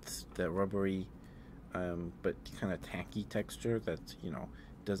that rubbery but kind of tacky texture that, you know,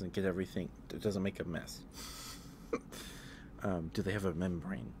 doesn't get everything, it doesn't make a mess. Do they have a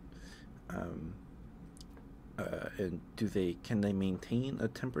membrane? And can they maintain a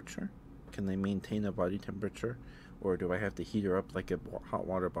temperature? Can they maintain a body temperature, or do I have to heat her up like a hot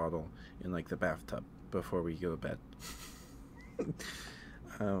water bottle in like the bathtub before we go to bed?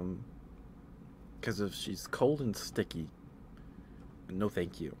 Because if she's cold and sticky, no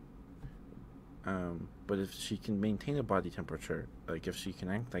thank you. But if she can maintain a body temperature, like if she can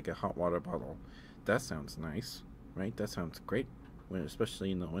act like a hot water bottle, that sounds nice, right? That sounds great,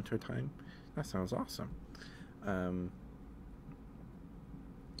 especially in the winter time. That sounds awesome. Um,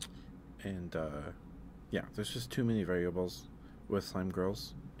 and Yeah, there's just too many variables with slime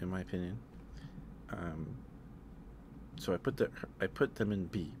girls, in my opinion. Um, so I put them in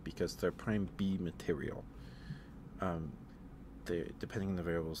B because they're prime B material. Um, depending on the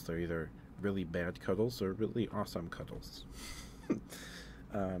variables, they're either really bad cuddles or really awesome cuddles.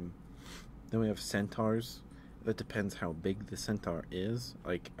 um, then we have centaurs. That depends how big the centaur is.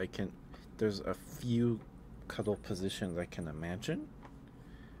 Like there's a few cuddle positions I can imagine.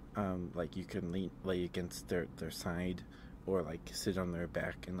 Like you can lay against their side, or like sit on their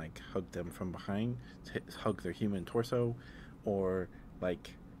back and like hug them from behind, hug their human torso, or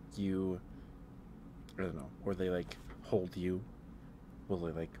like you, I don't know, or they like hold you, will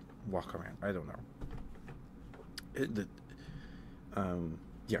they like walk around? I don't know.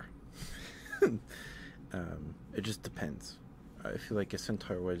 Yeah. It just depends. I feel like a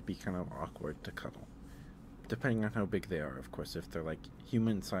centaur would be kind of awkward to cuddle, depending on how big they are. Of course, if they're like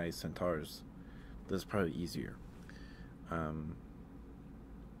human-sized centaurs, that's probably easier. Um,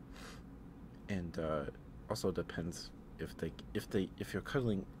 and Also depends if you're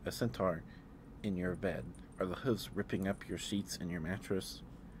cuddling a centaur in your bed, are the hooves ripping up your sheets and your mattress?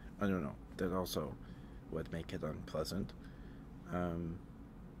 I don't know. That also would make it unpleasant. Um,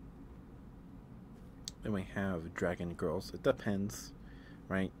 then we have dragon girls. It depends,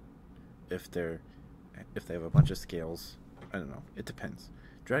 right? If they have a bunch of scales, I don't know. It depends.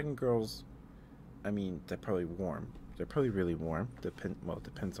 Dragon girls, I mean, they're probably warm. They're probably really warm. It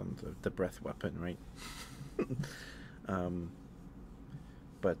depends on the breath weapon, right? um,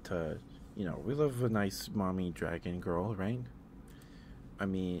 but we love a nice mommy dragon girl, right? I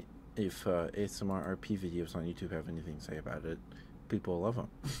mean, if ASMR RP videos on YouTube have anything to say about it, people love them.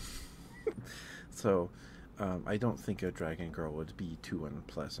 So, I don't think a dragon girl would be too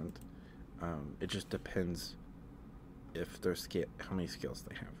unpleasant. It just depends if how many scales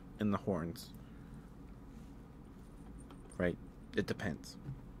they have in the horns, right? It depends.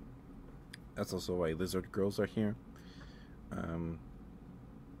 That's also why lizard girls are here.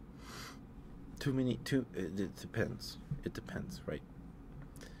 It depends. It depends, right?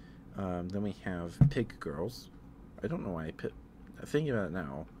 Then we have pig girls. I don't know why I put. Thinking about it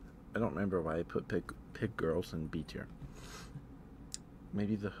now, I don't remember why I put pig girls in B tier.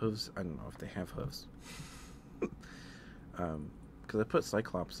 Maybe the hooves. I don't know if they have hooves. Because I put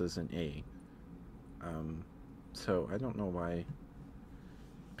cyclopses in A. So I don't know why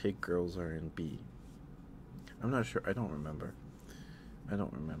pig girls are in B. I'm not sure. I don't remember.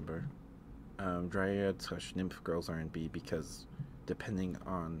 Dryad / nymph girls are in B because depending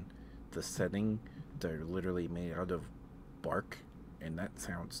on the setting, they're literally made out of bark, and that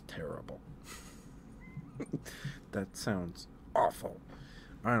sounds terrible. That sounds awful.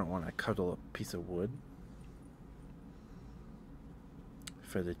 I don't want to cuddle a piece of wood.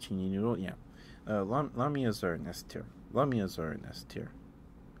 Fettuccine noodle, yeah. Lamias are in S tier.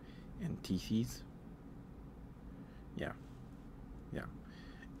 And Tithys, yeah.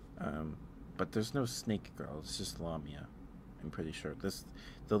 But there's no snake girl. It's just Lamia. I'm pretty sure.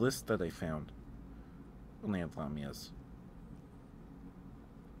 The list that I found only had Lamias.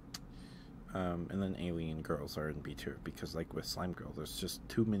 And then alien girls are in B tier because, like with slime girl, there's just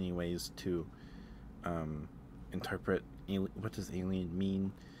too many ways to interpret what does alien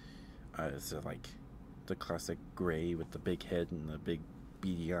mean. Is it like the classic gray with the big head and the big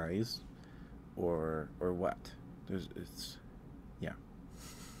beady eyes, or what? Yeah.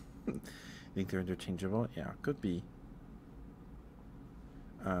 Think they're interchangeable? Yeah, could be.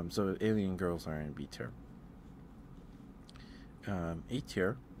 So alien girls are in B tier. A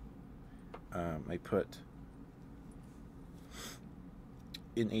tier. I put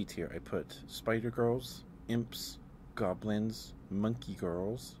in A tier. I put spider girls, imps, goblins, monkey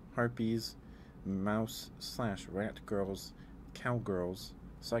girls, harpies, mouse / rat girls, cow girls,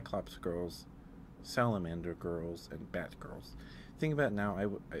 cyclops girls, salamander girls, and bat girls. Think about it now.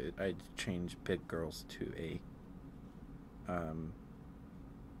 I'd change pig girls to A.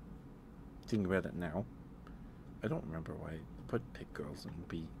 Think about it now. I don't remember why I put pig girls in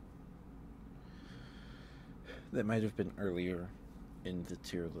B. That might have been earlier in the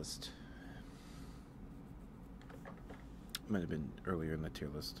tier list. Might have been earlier in the tier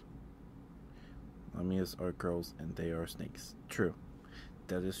list. Lamias are girls and they are snakes. True.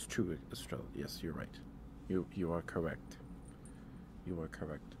 That is true, Estrella. Yes, you're right. You are correct. You are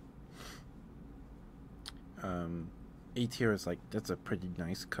correct. A tier is like, that's a pretty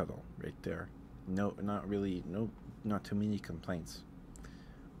nice cuddle right there. No, not really. No, not too many complaints.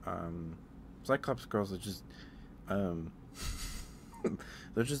 Cyclops girls are just, um,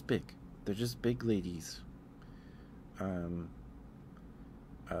 they're just big. They're just big ladies. Um,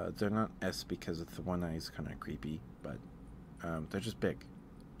 they're not S because the one eye is kind of creepy, but they're just big,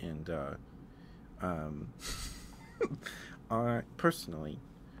 and um, I personally,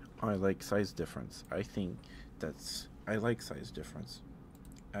 I like size difference. I think I like size difference.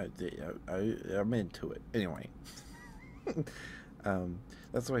 I'm into it anyway. um,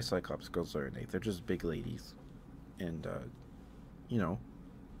 that's why Cyclops girls are innate. They're just big ladies, and you know,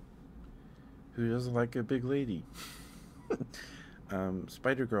 who doesn't like a big lady?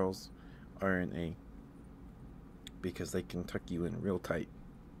 Spider girls are an A because they can tuck you in real tight.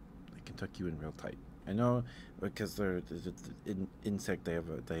 They can tuck you in real tight. I know because they're insect. They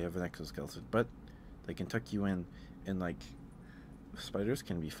have an exoskeleton, but they can tuck you in, and like spiders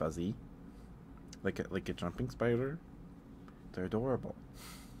can be fuzzy, like a jumping spider. They're adorable.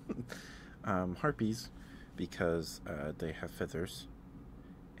 Harpies because they have feathers,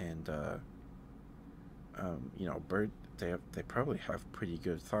 and bird. They probably have pretty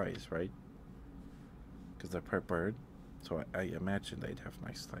good thighs, right? Because they're part bird, so I imagine they'd have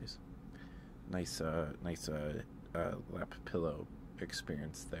nice thighs. Nice lap pillow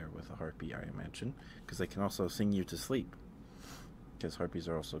experience there with a harpy, I imagine, because they can also sing you to sleep. Because harpies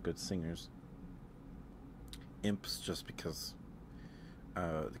are also good singers. Imps, just because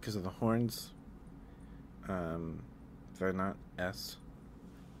of the horns. They're not S.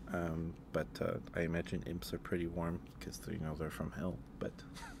 But I imagine imps are pretty warm because they're from hell. But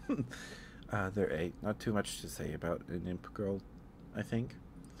they're A. Not too much to say about an imp girl, I think.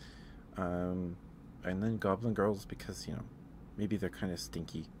 And then goblin girls because maybe they're kind of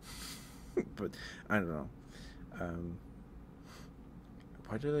stinky. But I don't know.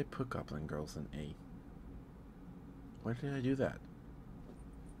 Why did I put goblin girls in A? Why did I do that?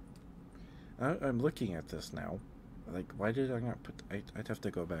 I'm looking at this now. Like, why did I not put... I'd have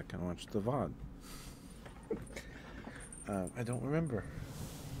to go back and watch the VOD. I don't remember.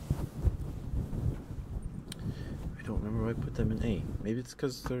 I don't remember why I put them in A. Maybe it's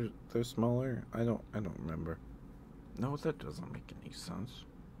because they're smaller. I don't remember. No, that doesn't make any sense.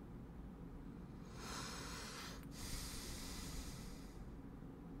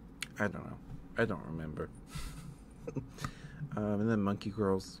 I don't know. I don't remember. And then monkey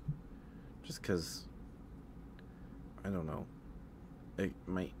girls. Just because... I don't know. They're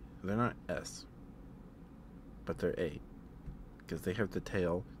not S, but they're A, because they have the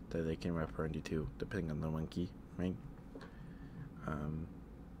tail that they can wrap around you too, depending on the monkey, right?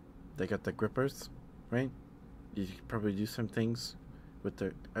 They got the grippers, right? You could probably do some things with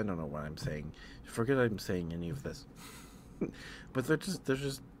their. I don't know what I'm saying. Forget I'm saying any of this. But they're just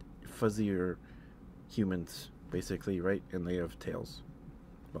fuzzier humans, basically, right? And they have tails.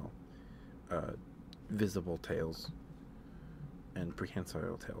 Well, visible tails. And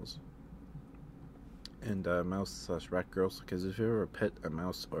prehensile tails. And mouse/rat girls, because if you ever pet a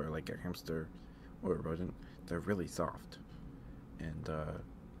mouse or like a hamster or a rodent, they're really soft. And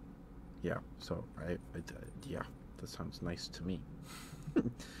yeah, so yeah, that sounds nice to me.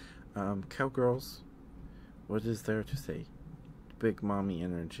 Cowgirls, what is there to say? Big mommy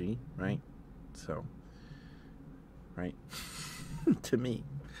energy, right? So, right? to me.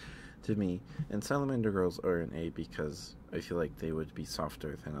 And salamander girls are an A because I feel like they would be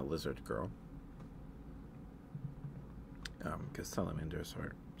softer than a lizard girl. Because salamanders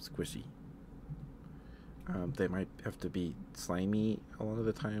are squishy. They might have to be slimy a lot of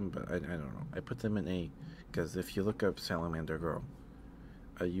the time, but I don't know. I put them in A because if you look up salamander girl,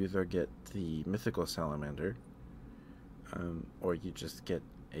 you either get the mythical salamander, or you just get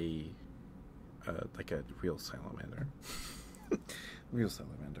like a real salamander. Real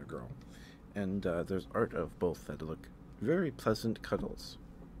salamander girl. And there's art of both that look very pleasant cuddles.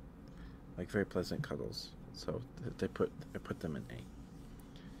 Like very pleasant cuddles. So I put them in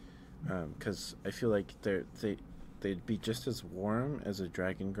A. Because I feel like they'd be just as warm as a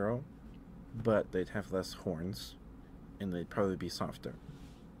dragon girl, but they'd have less horns, and they'd probably be softer.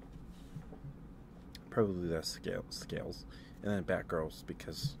 Probably less scales. And then bat girls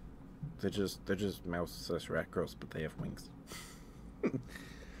because they're just mouse/rat girls, but they have wings.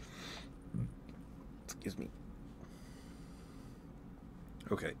 Excuse me.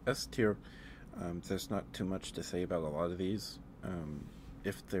 Okay, S tier. There's not too much to say about a lot of these.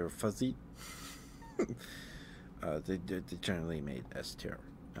 If they're fuzzy, they're generally made S tier.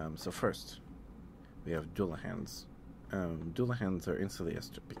 So first, we have Dullahans. Dullahans are instantly S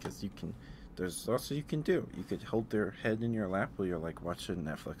tier because you can. There's lots you can do. You could hold their head in your lap while you're like watching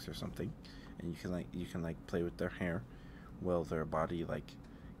Netflix or something, and you can play with their hair, while their body like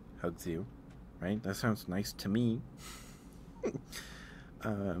hugs you, right? That sounds nice to me.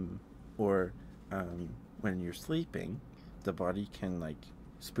 Or when you're sleeping, the body can like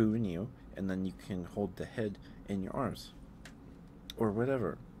spoon you, and then you can hold the head in your arms, or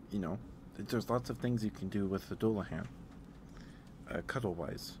whatever. You know, there's lots of things you can do with the Dullahan, cuddle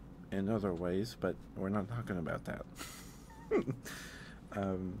wise, and other ways, but we're not talking about that.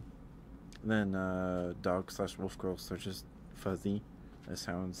 um, then dog slash wolf girls, they're just fuzzy. That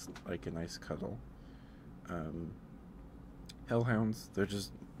sounds like a nice cuddle. Um, Hellhounds, they're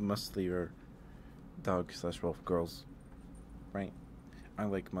just musclier dog slash wolf girls, right? I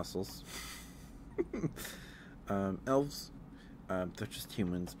like muscles. Elves, they're just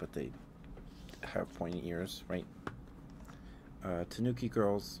humans, but they have pointy ears, right? Tanuki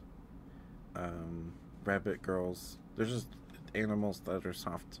girls, rabbit girls, they're just animals that are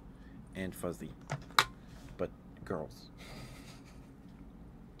soft and fuzzy, but girls.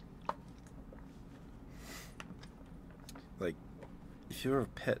 Like, if you're a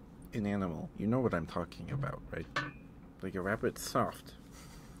pet an animal, you know what I'm talking about, right? Like a rabbit's soft.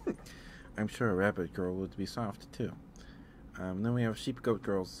 I'm sure a rabbit girl would be soft too. Then we have sheep goat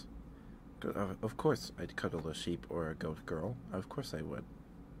girls. Of course, I'd cuddle a sheep or a goat girl. Of course, I would.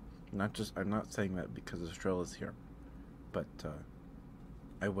 I'm not saying that because Estrella's here, but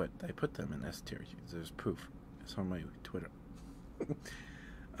I would. I put them in S tier. There's proof. It's on my Twitter.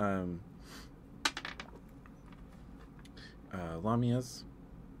 Lamias,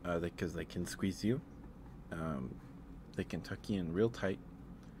 because they can squeeze you. They can tuck you in real tight,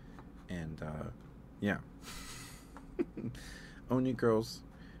 and yeah. Oni girls,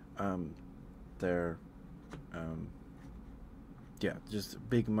 they're yeah, just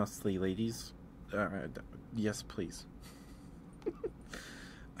big muscly ladies. Yes, please.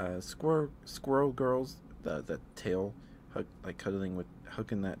 Squirrel girls, that tail, like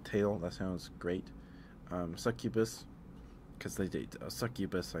hugging that tail. That sounds great. Succubus, because they date a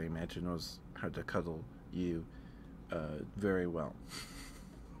succubus, I imagine, knows how to cuddle you very well.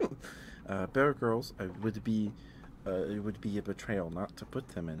 Bear girls, it would be a betrayal not to put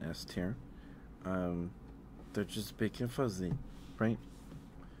them in S tier. They're just big and fuzzy, right?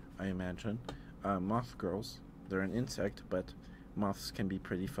 I imagine. Moth girls, they're an insect, but moths can be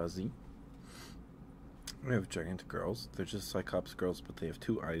pretty fuzzy. We have giant girls. They're just Cyclops girls, but they have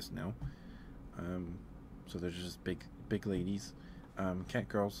 2 eyes now. So they're just big ladies. Cat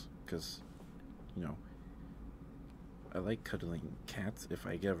girls, because, you know, I like cuddling cats if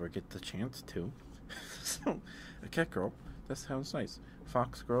I ever get the chance to. So, a cat girl, that sounds nice.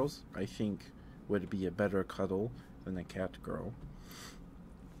 Fox girls, I think, would be a better cuddle than a cat girl.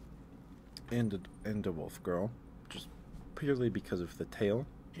 And a wolf girl, just purely because of the tail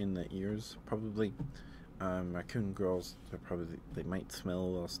in the ears, probably. Raccoon girls, they might smell a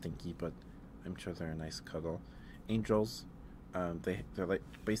little stinky, but I'm sure they're a nice cuddle. Angels, they're like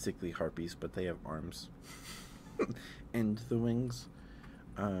basically harpies, but they have arms and the wings.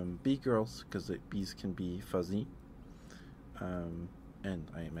 Bee girls, because bees can be fuzzy, and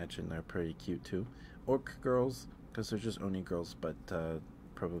I imagine they're pretty cute too. Orc girls, because they're just Oni girls, but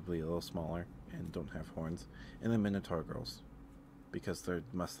probably a little smaller and don't have horns. And then Minotaur girls, because they're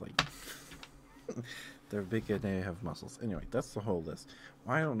muscly. They're big and they have muscles. Anyway, that's the whole list.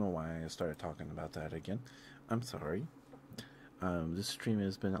 I don't know why I started talking about that again. I'm sorry. This stream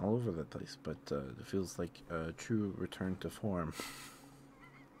has been all over the place, but it feels like a true return to form.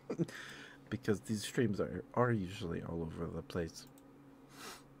 Because these streams are usually all over the place.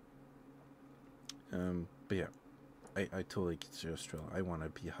 But yeah, I totally get your Australia. I want to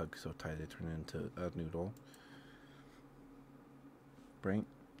be hugged so tight I turn into a noodle. Right?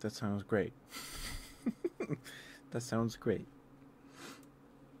 That sounds great. That sounds great.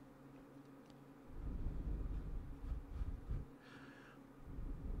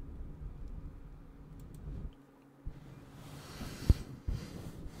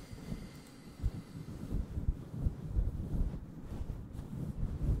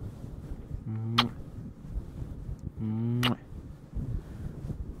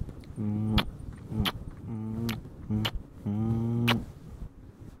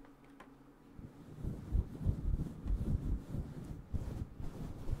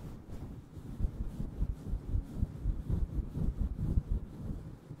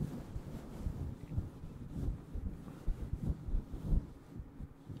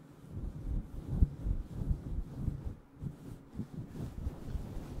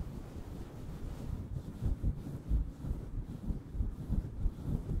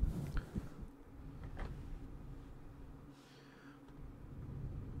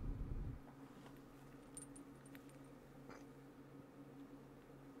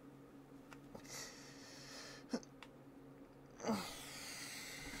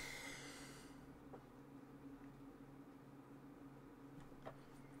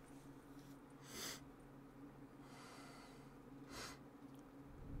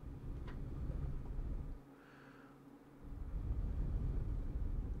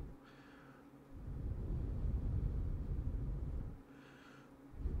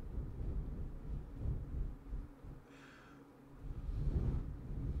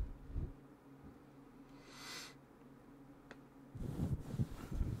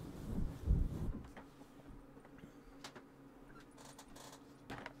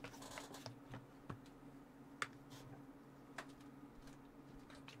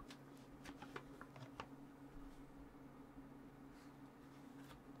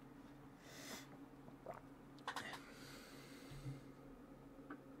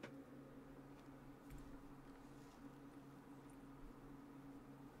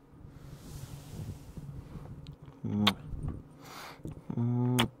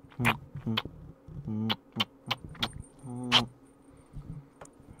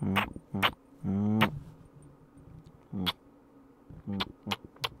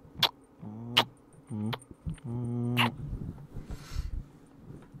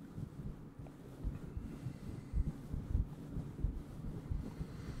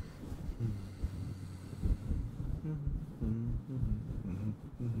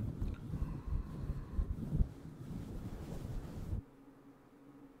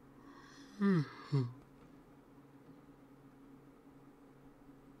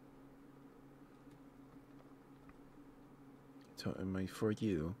 So in my For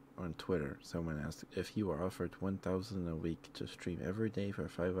You on Twitter, someone asked, if you were offered 1,000 a week to stream every day for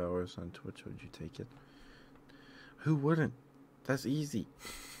 5 hours on Twitch, would you take it? Who wouldn't? That's easy.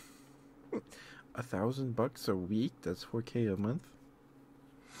 $1,000 a week? That's 4K a month?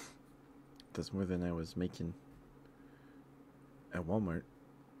 That's more than I was making at Walmart,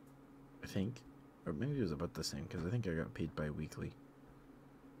 I think. Or maybe it was about the same, because I think I got paid bi-weekly.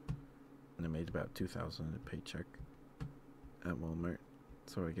 And I made about $2,000 a paycheck at Walmart.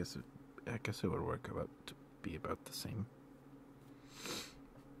 So I guess it would work out to be about the same.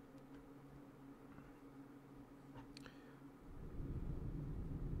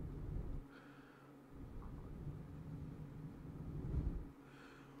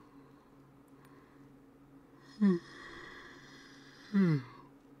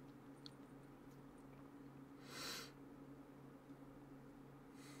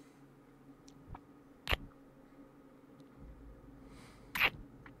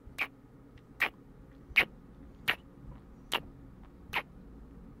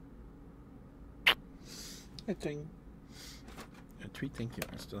 I think a tweet, thank you.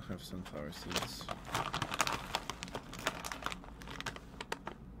 I still have sunflower seeds.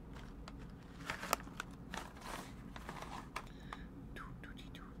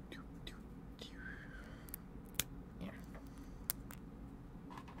 Yeah.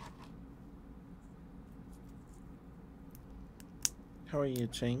 How are you,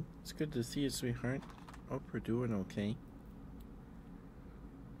 Chang? It's good to see you, sweetheart. Hope we're doing okay.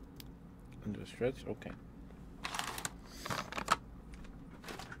 Under stretch? Okay.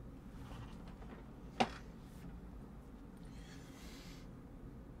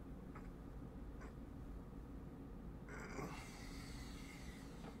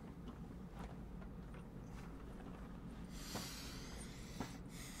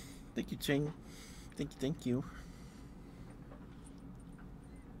 Thank you, Ching. Thank you.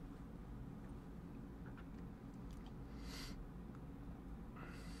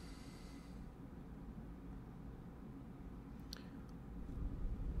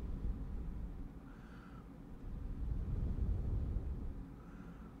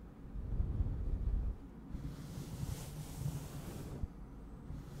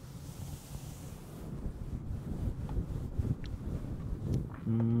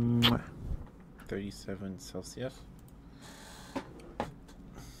 Mwah. 37 Celsius.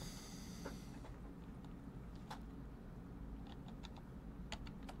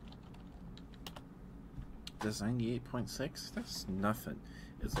 That's 98.6? That's nothing.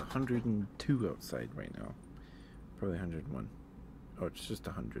 It's 102 outside right now. Probably 101. Oh, it's just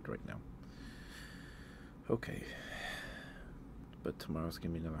 100 right now. Okay. But tomorrow's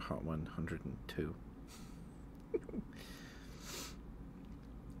gonna be another hot one, 102. Okay.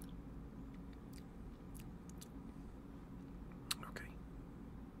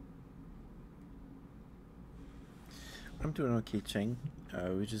 I'm doing okay, Cheng.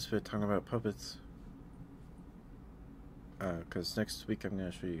 We just been talking about puppets. Because next week I'm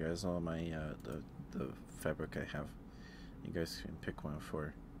going to show you guys all my, the fabric I have. You guys can pick one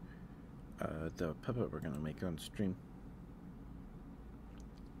for the puppet we're going to make on stream.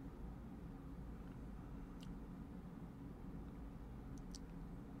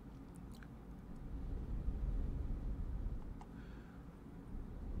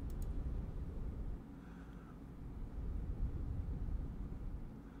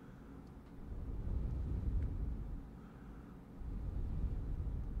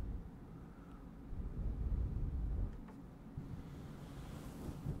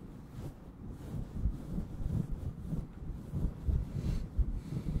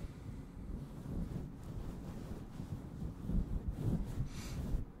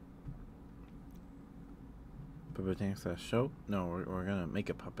 Puppet dance that show? No, we're gonna make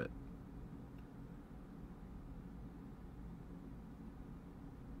a puppet.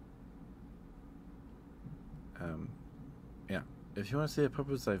 Yeah. If you want to see the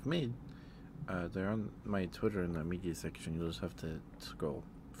puppets I've made, they're on my Twitter in the media section. You'll just have to scroll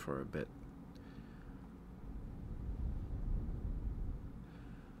for a bit.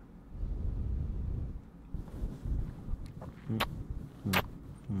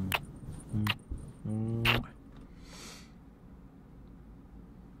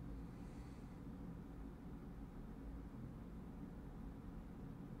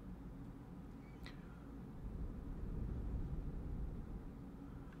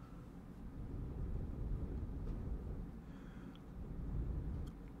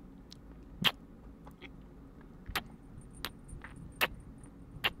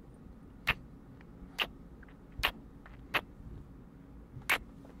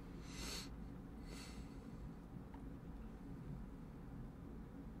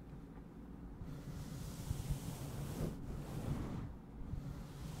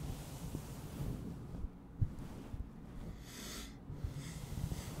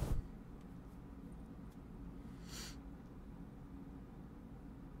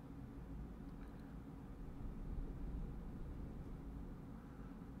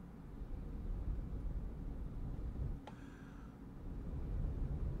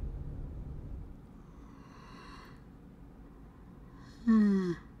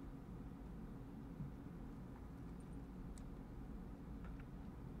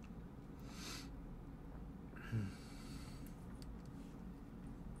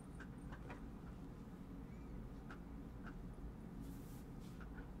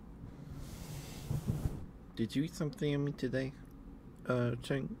 Did you eat something yummy today,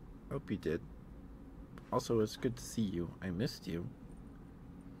 Cheng? Hope you did. Also, it's good to see you. I missed you.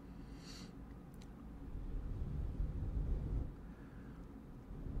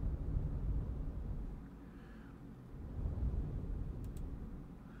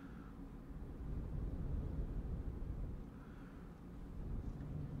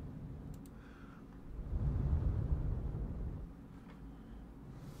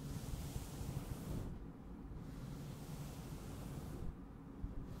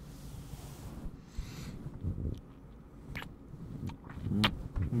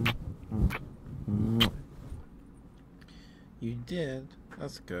 You did.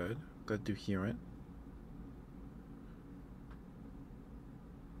 That's good. Glad to hear it.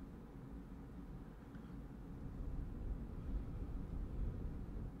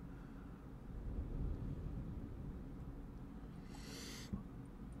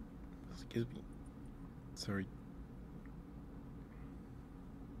 Excuse me. Sorry.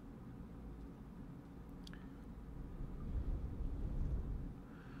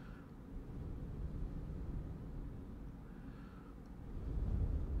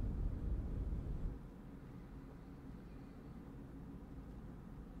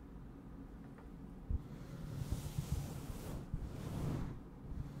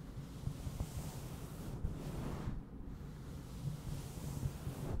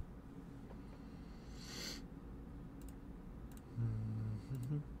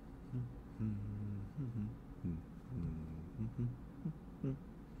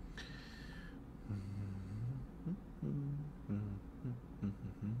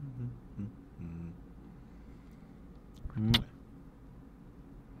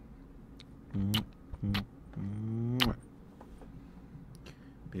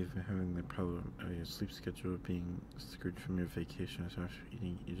 If you're having the problem of your sleep schedule being screwed from your vacation, so after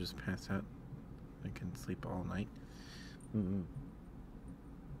eating, you just pass out and can sleep all night. I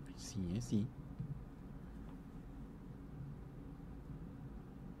see, I see.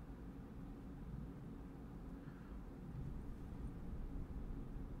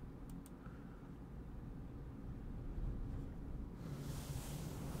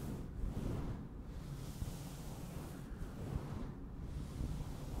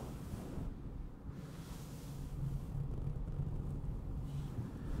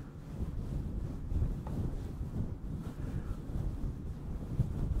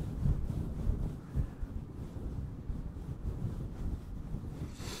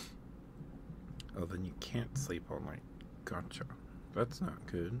 Oh, then you can't sleep all night. Gotcha. That's not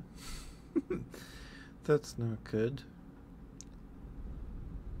good. That's not good.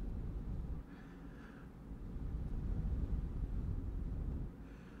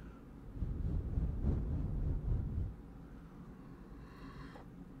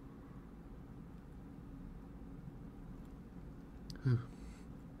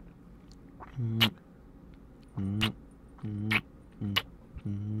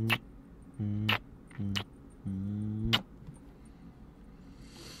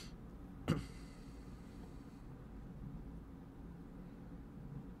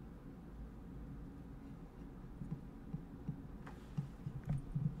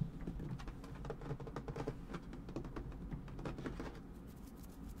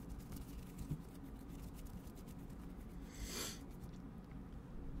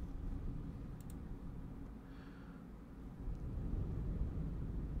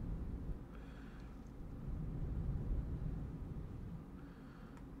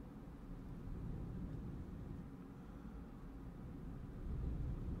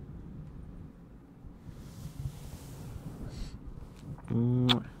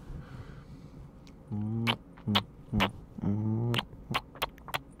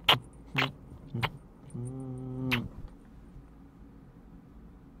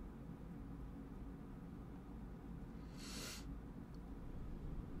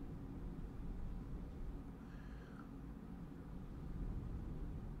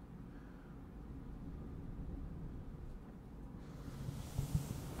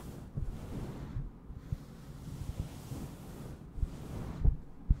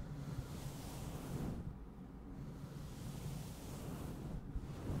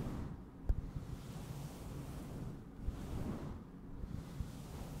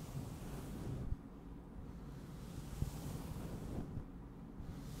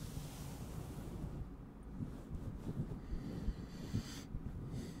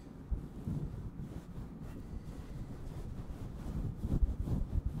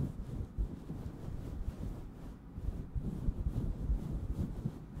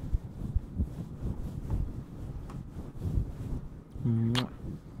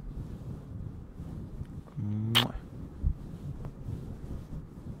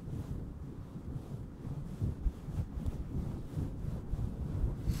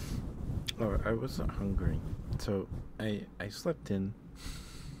 Oh, I wasn't hungry, so I slept in,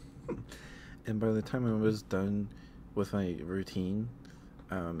 and by the time I was done with my routine,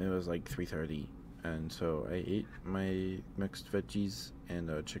 it was like 3:30, and so I ate my mixed veggies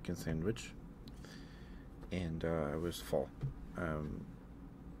and a chicken sandwich, and I was full. Um,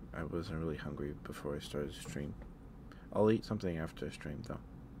 I wasn't really hungry before I started the stream. I'll eat something after the stream though,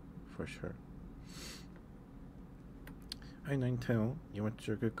 for sure. Hi, Ninetale. You want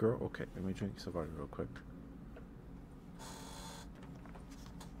your good girl? Okay, let me drink some water real quick.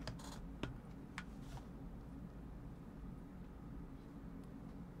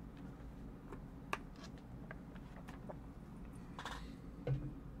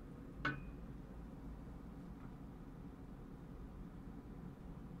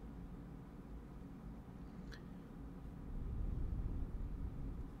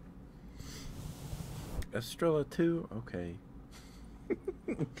 Estrella too? Okay.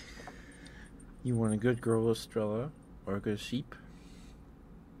 You want a good girl, Estrella? Or a good sheep?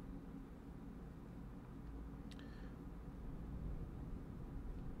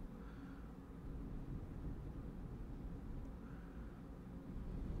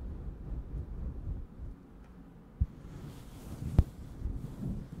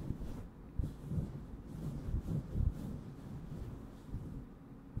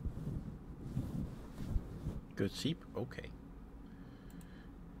 Good sheep? Okay.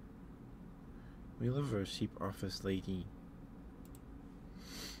 We love our sheep office lady.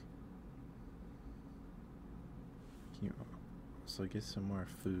 Can you also get some more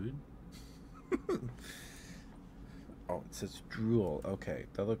food? Oh, it says drool. Okay,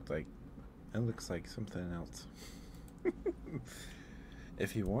 that looks like something else.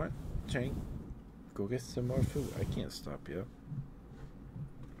 If you want, Chang, go get some more food. I can't stop you.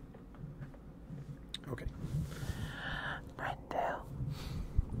 Okay. Ninetale.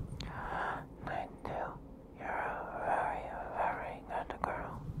 Ninetale, you're a very, very good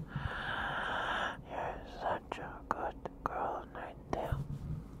girl. You're such a good girl, Ninetale.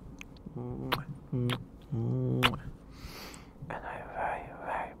 And I'm very,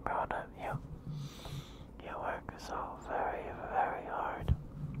 very proud of you. You work so very, very hard.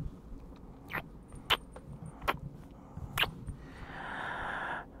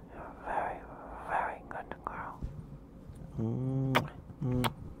 You're a very, very good girl.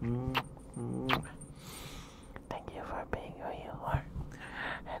 Thank you for being who you are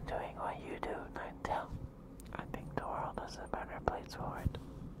and doing what you do, Ninetale. I think the world is a better place for it.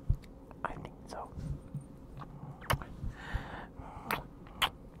 I think so.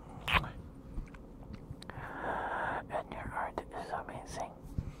 And your art is amazing.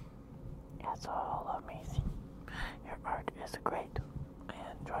 It's all amazing. Your art is great. I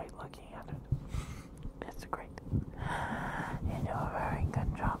enjoy looking at it. It's great. You do a very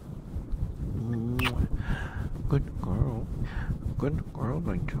good job. Good girl. Good girl,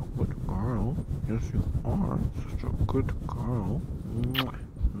 Ninetale. Good girl. Yes, you are. Such a good girl.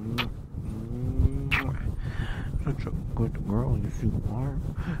 Such a good girl. Yes, you are.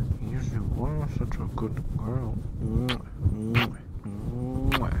 Yes, you are. Such a good girl. Yes,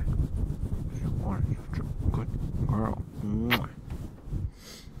 you are. Such a good girl.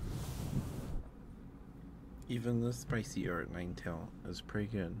 Even the spicy art, Ninetale, is pretty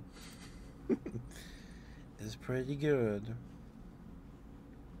good. It's pretty good.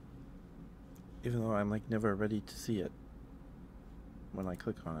 Even though I'm like never ready to see it when I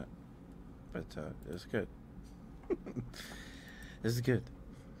click on it. But it's good. It's good.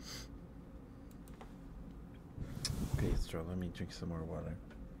 Okay, Stroll, let me drink some more water.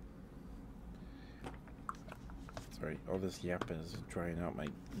 Sorry, all this yapping is drying out my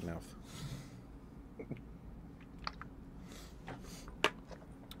mouth.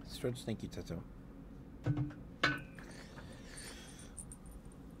 Stretch, thank you, Tato.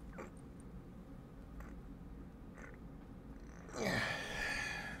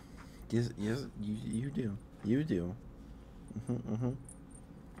 Yes, you do. You do.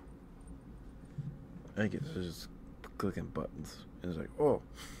 I guess I was just clicking buttons. And it's like, oh,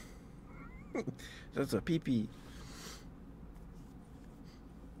 that's a pee-pee.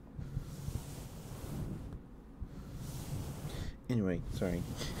 Anyway, sorry.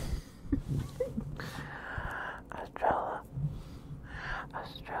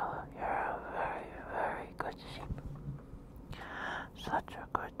 Estrella, you're a very, very good sheep. Such a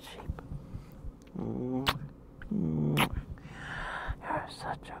good sheep. You're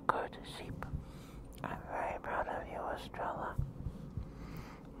such a good sheep. I'm very proud of you, Estrella.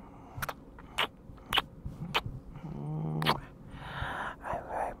 I'm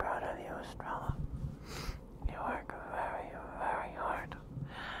very proud of you, Estrella. You work very, very hard.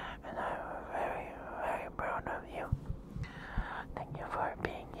 And I'm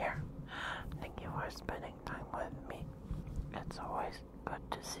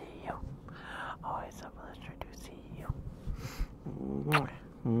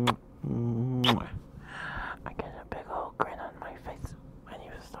I get a big old grin on my face when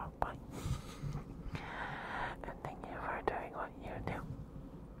you stop by. And thank you for doing what you do.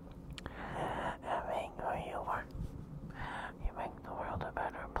 And being who you are. You make the world a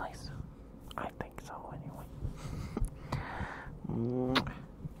better place. I think so anyway.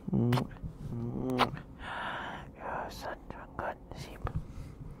 You're such a good sheep.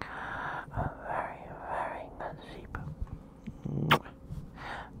 A very, very good sheep.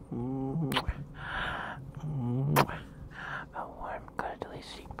 A warm, cuddly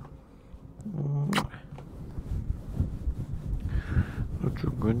sheep. Such a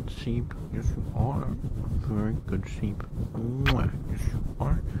good sheep. Yes, you are. A very good sheep. Yes, you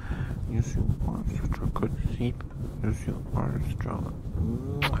are. Yes, you are. Such a good sheep. Yes, you are strong.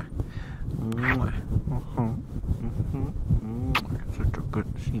 Such a good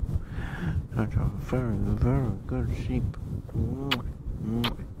sheep. Such a very, very good sheep.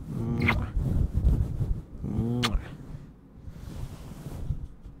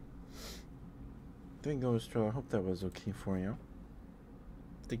 There you go, Straw. I hope that was okay for you.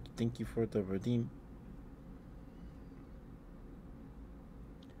 Thank you for the redeem.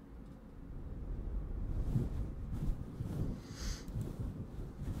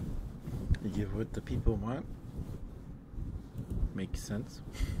 You give what the people want. Makes sense.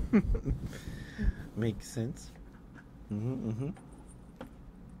 Makes sense.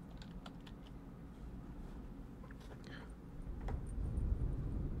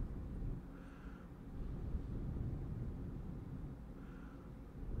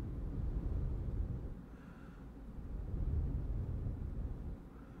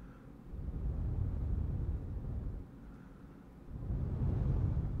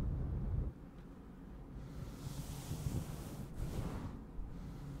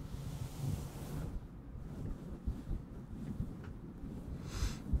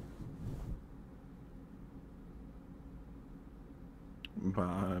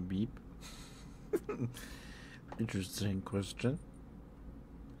 Beep. Interesting question.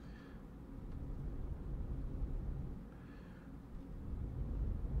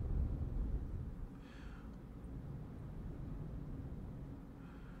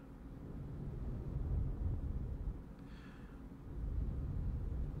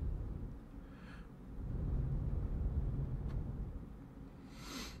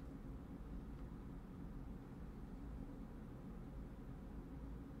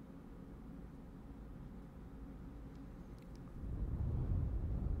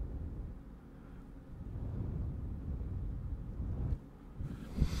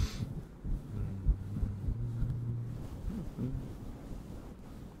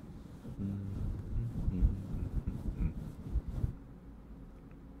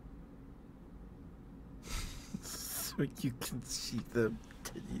 So you can see the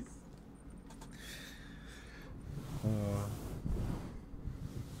titties.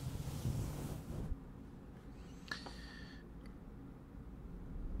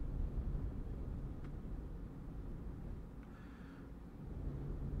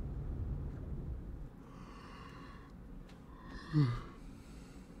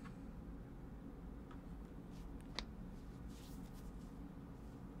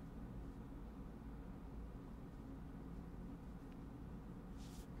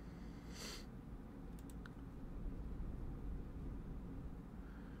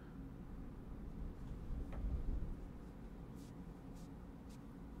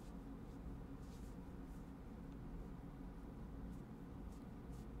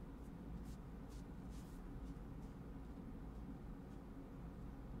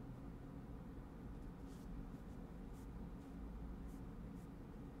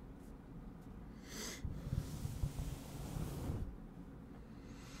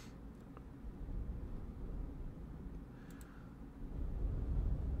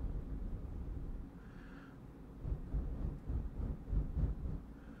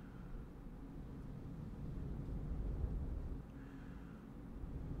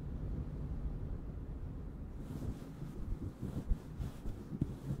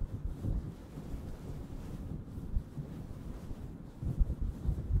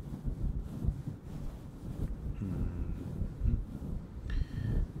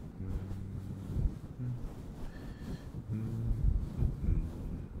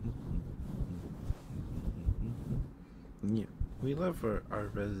 Yeah, we love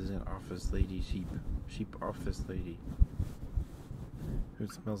our resident office lady, sheep office lady, who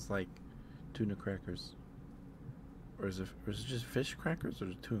smells like tuna crackers. Or is it just fish crackers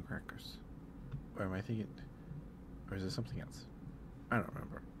or tuna crackers? Or am I thinking, or is it something else? I don't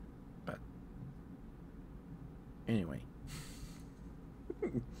remember. But anyway.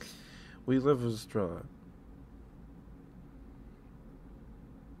 We live with straw.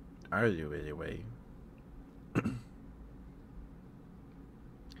 I do anyway.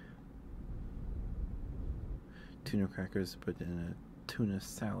 Tuna crackers, but in a tuna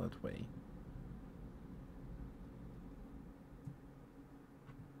salad way.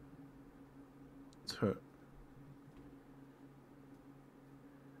 So,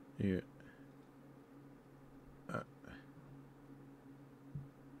 you, uh,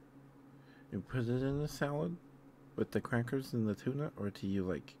 you put it in the salad with the crackers and the tuna, or do you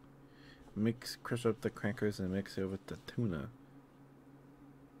like crush up the crackers and mix it with the tuna?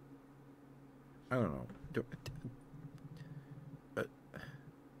 I don't know.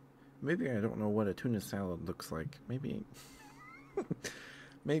 Maybe I don't know what a tuna salad looks like. Maybe,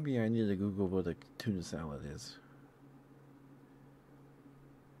 maybe I need to Google what a tuna salad is.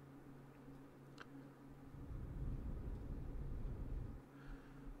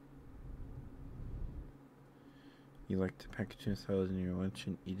 You like to pack tuna salad in your lunch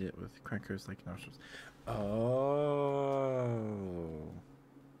and eat it with crackers like nachos. Oh,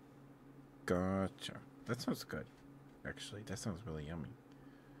 gotcha. That sounds good. Actually, that sounds really yummy.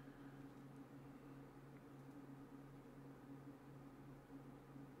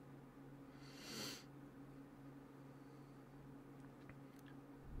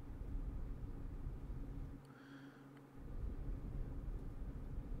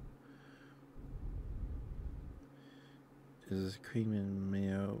 Is cream and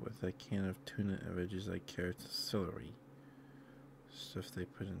mayo with a can of tuna and veggies like carrots and celery. Stuff they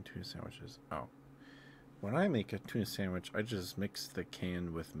put in tuna sandwiches. Oh. When I make a tuna sandwich, I just mix the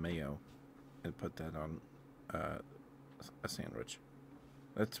can with mayo and put that on a sandwich.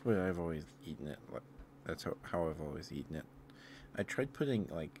 That's what I've always eaten it. That's how I've always eaten it. I tried putting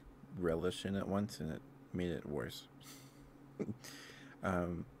like relish in it once and it made it worse.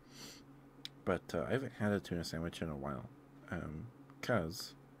 But I haven't had a tuna sandwich in a while.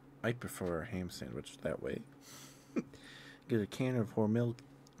 Because I prefer a ham sandwich that way. Get a can of Hormel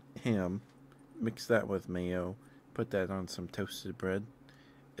ham, mix that with mayo, put that on some toasted bread.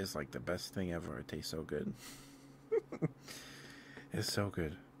 It's like the best thing ever. It tastes so good. It's so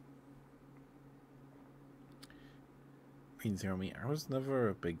good. I was never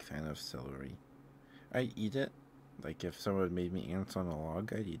a big fan of celery. I'd eat it. Like if someone made me ants on a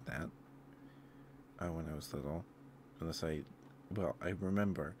log, I'd eat that. When I was little. I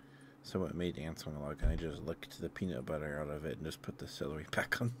remember someone made ants on a log and I just licked the peanut butter out of it and just put the celery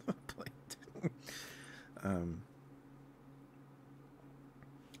back on the plate.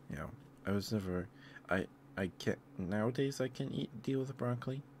 I was never, I can't, nowadays I can deal with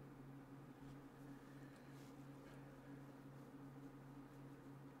broccoli.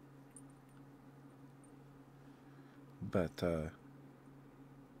 But,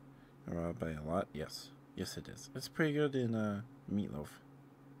 by a lot, yes. Yes, it is. It's pretty good in meatloaf.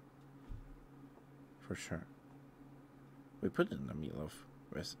 For sure. We put it in the meatloaf.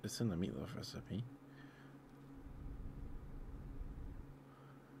 It's in the meatloaf recipe.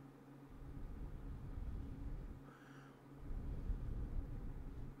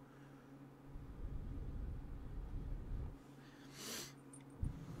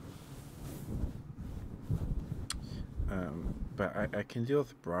 But I can deal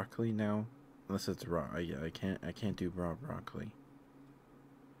with broccoli now. Unless it's raw. I can't do raw broccoli.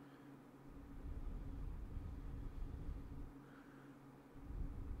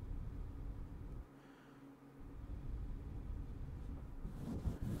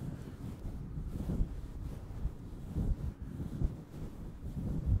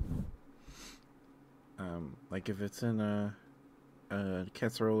 Like if it's in a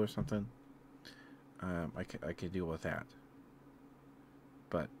casserole or something, I could deal with that.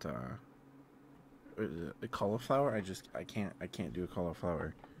 But cauliflower, I can't do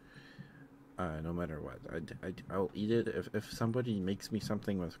cauliflower. No matter what, I'll eat it if somebody makes me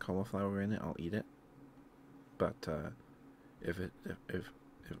something with cauliflower in it, I'll eat it. But if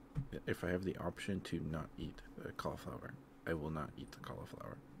I have the option to not eat cauliflower, I will not eat the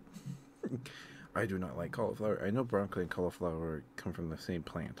cauliflower. I do not like cauliflower. I know broccoli and cauliflower come from the same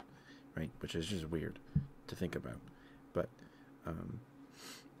plant, right? Which is just weird to think about. But I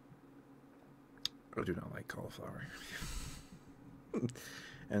do not like cauliflower.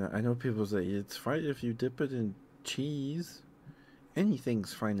 And I know people say it's fine if you dip it in cheese.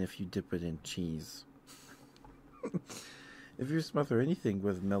 Anything's fine if you dip it in cheese. If you smother anything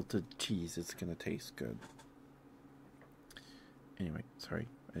with melted cheese, it's gonna taste good. Anyway, sorry,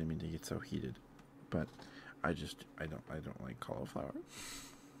 I didn't mean to get so heated, but I don't like cauliflower.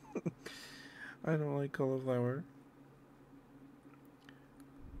 I don't like cauliflower.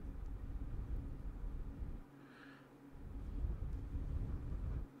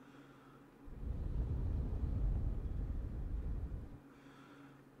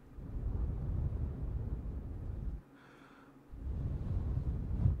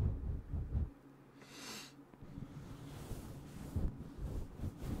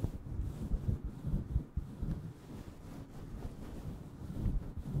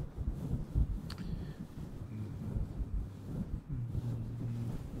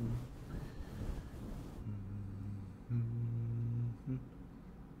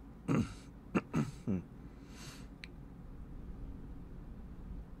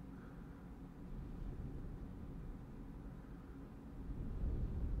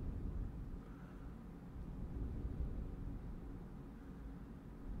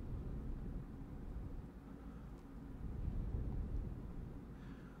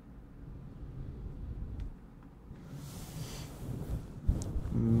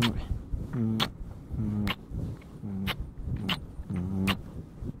 You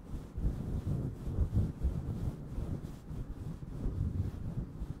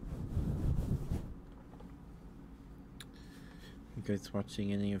guys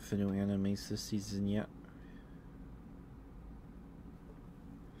watching any of the new animes this season yet?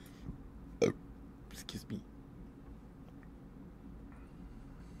 Oh, excuse me.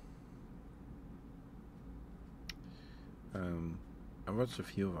 I watched a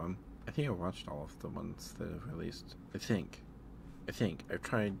few of them. I think I watched all of the ones that have released. I think. I've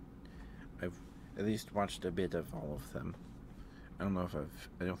tried. I've at least watched a bit of all of them. I don't know if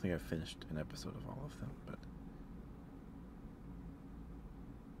I don't think I've finished an episode of all of them, but.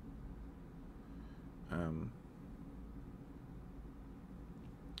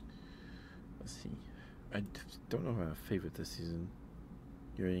 Let's see. I don't know if I have a favorite this season.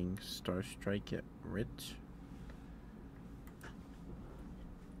 You're reading Star Strike yet, Rich?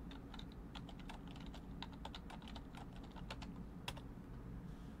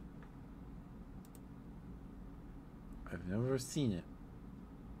 I've never seen it.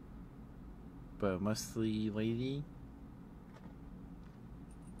 But a muscly lady?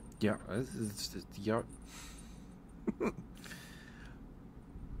 Yeah, this is just, yeah.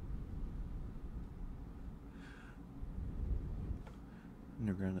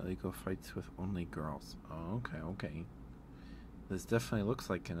 Underground illegal fights with only girls. Oh, okay. This definitely looks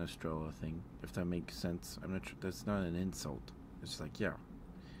like an Estrella thing, if that makes sense. I'm not sure. That's not an insult. It's like, yeah.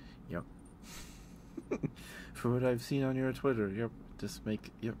 Yep. For what I've seen on your Twitter, this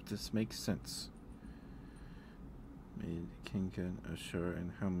makes sense. Made King can assure,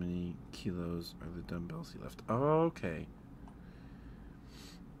 and how many kilos are the dumbbells he left? Oh, okay.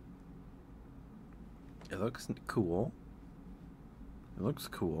 It looks cool. It looks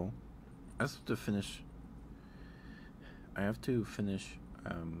cool. I have to finish.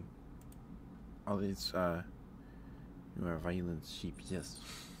 All these violent sheep. Yes.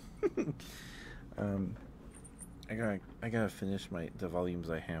 I gotta finish the volumes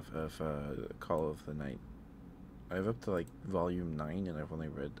I have of Call of the Night. I have up to like volume 9, and I've only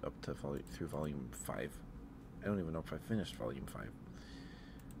read up to through volume 5. I don't even know if I finished volume 5.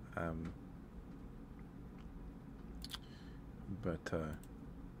 But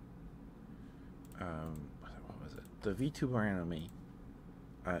what was it? The VTuber anime.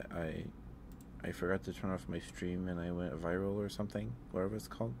 I forgot to turn off my stream and I went viral or something, whatever it's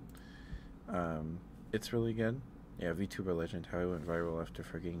called. It's really good. Yeah, VTuber Legend, how I went viral after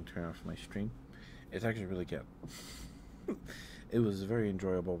forgetting to turn off my stream. It's actually really good. It was a very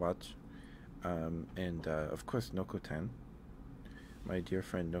enjoyable watch. And of course, Noko-tan. My dear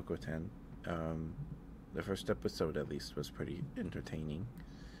friend Noko-tan. The first episode, at least, was pretty entertaining.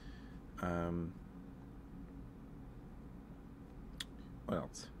 What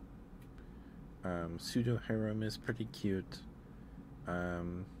else? Pseudo Harem is pretty cute.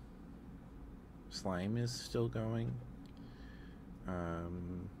 Slime is still going.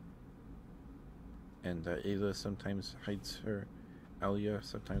 And Ayla sometimes hides her. Alia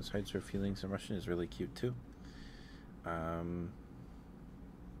sometimes hides her feelings in Russian is really cute too.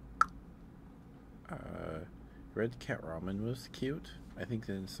 Red Cat Ramen was cute. I think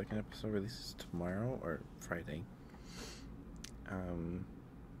the second episode releases tomorrow or Friday.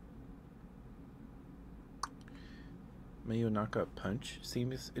 Mayonaka Punch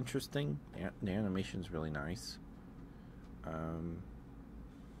seems interesting. The animation's really nice. And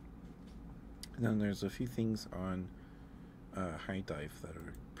then there's a few things on High Dive that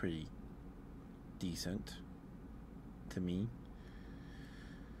are pretty decent to me.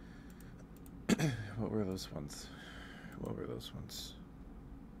 What were those ones?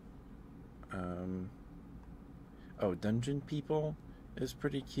 Oh, Dungeon People is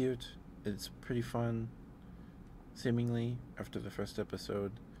pretty cute. It's pretty fun, seemingly, after the first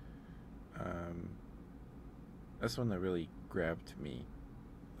episode. That's one that really grabbed me.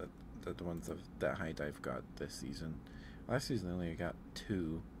 The ones that High Dive got this season. Last season they only got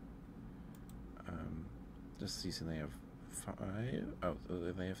 2. This season they have 5. Oh,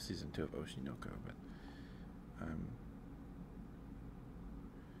 they have season 2 of Oshinoko, but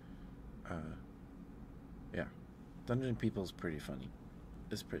yeah, Dungeon People's pretty funny.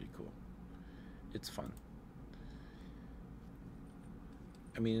 It's pretty cool. It's fun.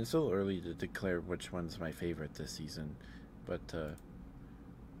 I mean, it's a little early to declare which one's my favorite this season, but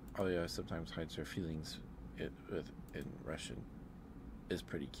Alia sometimes hides her feelings in Russian is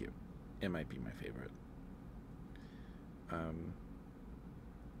pretty cute. It might be my favorite.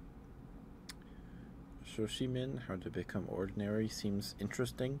 Shoshimin, How to Become Ordinary, seems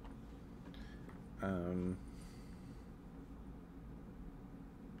interesting.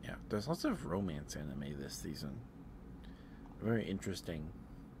 Yeah, there's lots of romance anime this season. Very interesting.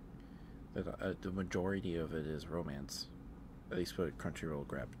 That the majority of it is romance. At least what Crunchyroll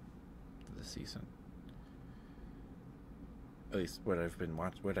grabbed this season. At least what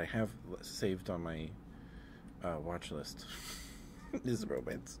what I have saved on my watch list is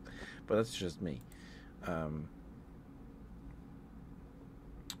romance, but that's just me. Um,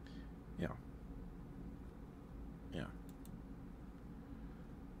 yeah, yeah.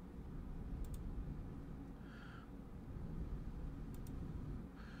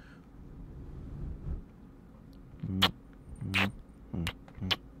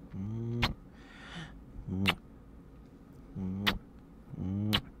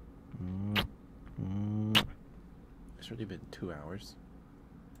 It's already been 2 hours.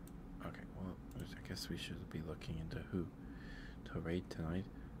 Okay, well, I guess we should be looking into who to raid tonight.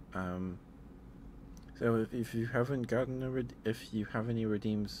 So if you haven't gotten if you have any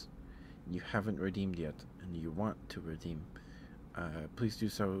redeems you haven't redeemed yet and you want to redeem, please do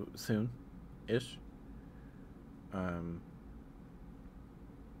so soon-ish. Um,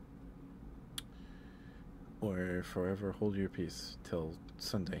 or forever hold your peace till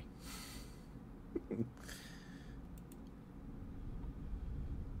Sunday.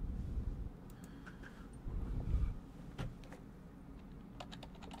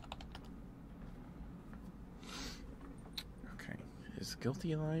 Okay, is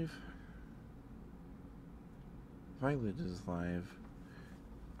Guilty alive? Violet is live.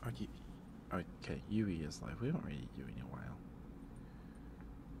 Okay, Yui is live. We haven't raided Yui in a while.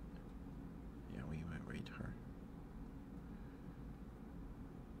 Yeah, we might raid her.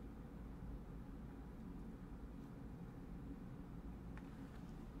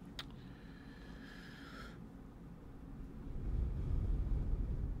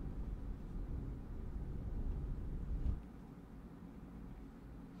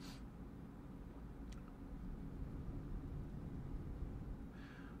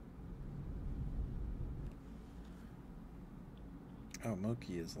 Oh,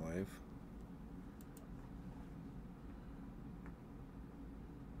 Moki is live.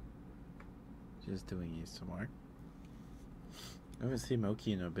 Just doing ASMR. I haven't seen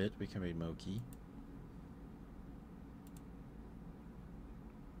Moki in a bit. We can read Moki.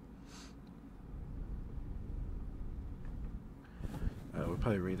 We'll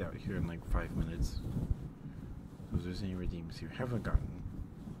probably read out here in like 5 minutes. So if there's any redeems you haven't gotten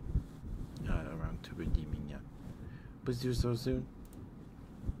around to redeeming yet, please do so soon.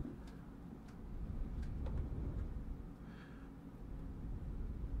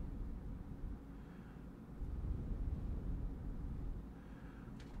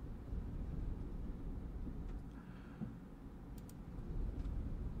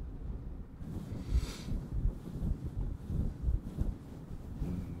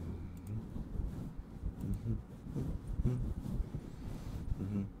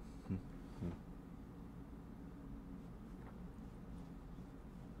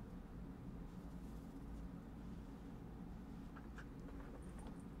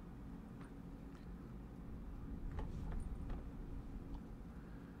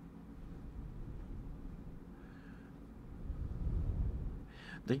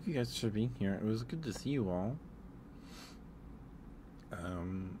 Thank you guys for being here. It was good to see you all.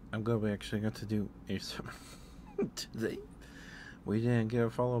 I'm glad we actually got to do ASMR today. We didn't get a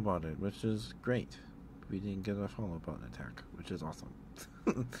follow button, which is great. We didn't get a follow button attack, which is awesome.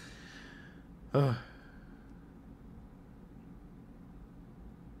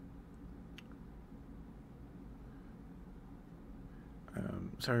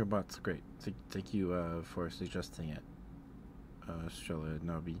 Sorry bot's great. Thank you for suggesting it. Estrella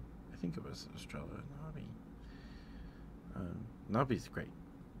Nabi. I think it was Estrella Nabi. Nabi's great.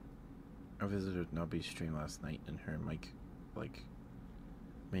 I visited Nabi's stream last night and her mic like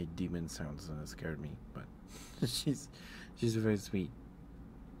made demon sounds and it scared me, but she's very sweet.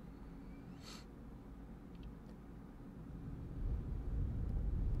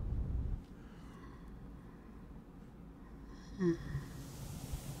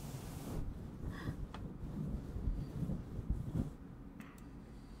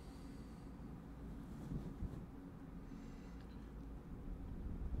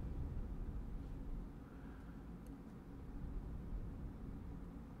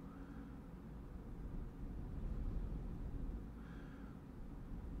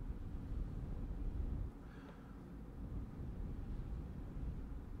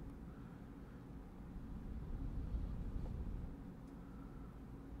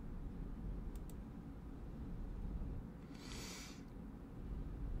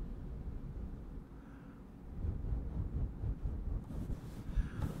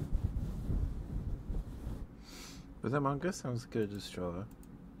 But that manga sounds good, Estrella.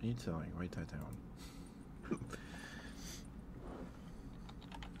 I need to like write that down.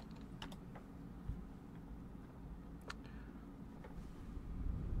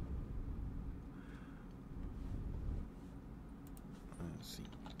 Let's see.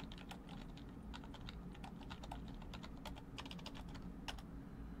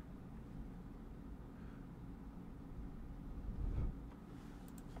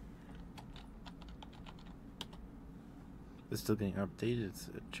 It's still getting updated. It's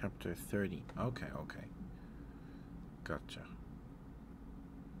chapter 30. Okay, okay. Gotcha.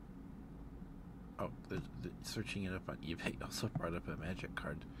 Oh, searching it up on eBay also brought up a magic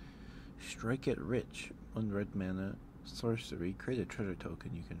card. Strike it rich. 1 red mana sorcery. Create a treasure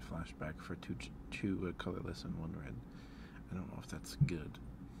token you can flash back for two colorless and 1 red. I don't know if that's good.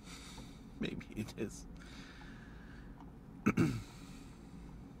 Maybe it is.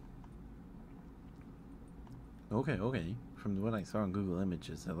 Okay, okay. From what I saw on Google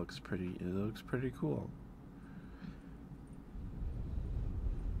Images, it looks pretty. It looks pretty cool.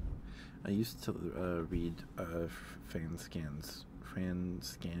 I used to read fan scan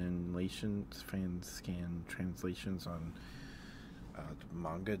translations on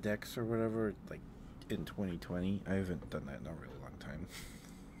manga decks or whatever, like in 2020. I haven't done that in a really long time.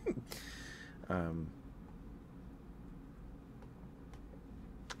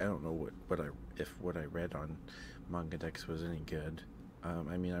 I don't know if what I read on manga decks was any good.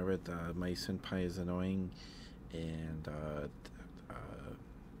 I mean, I read My Senpai is Annoying and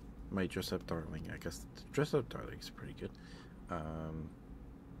My Dress Up Darling. I guess Dress Up Darling is pretty good. I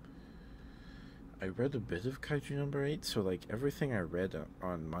read a bit of Kaiju number 8, so like everything I read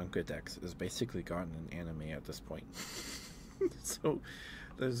on manga decks is basically gotten an anime at this point. So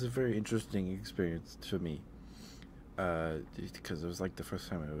that was a very interesting experience to me. Because it was like the first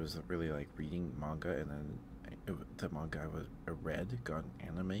time I was really like reading manga, and then the manga I read got an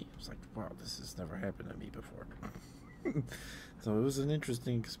anime. It was like, wow, this has never happened to me before. So it was an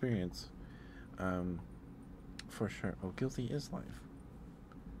interesting experience, for sure. Oh, Guilty is live.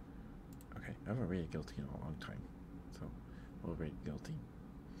 Okay, I haven't read Guilty in a long time, so we'll read Guilty.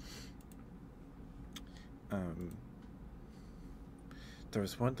 There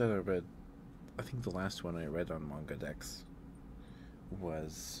was one that I read. I think the last one I read on manga decks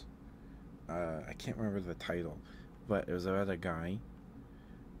was I can't remember the title, but it was about a guy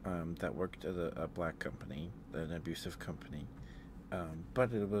that worked at a black company, an abusive company.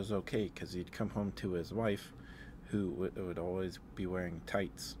 But it was okay because he'd come home to his wife, who would always be wearing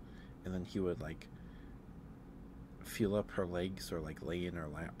tights, and then he would like feel up her legs or like lay in her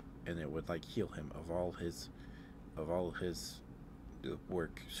lap, and it would like heal him of all his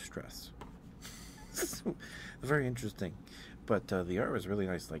work stress. So, very interesting, but the art was really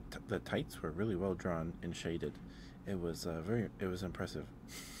nice. Like the tights were really well drawn and shaded. It was it was impressive.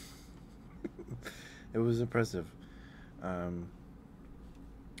 It was impressive. I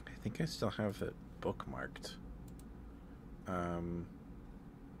think I still have it bookmarked.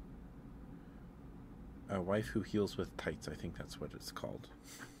 A wife who heals with tights. I think that's what it's called.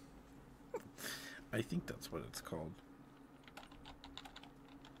 I think that's what it's called.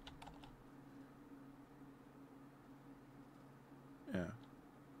 Yeah.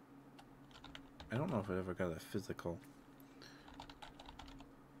 I don't know if I ever got a physical.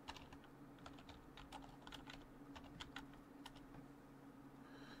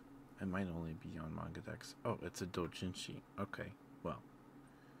 It might only be on manga decks. Oh, it's a doujinshi. Okay, well.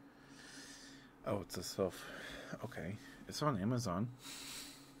 Oh, it's a self. Okay, it's on Amazon.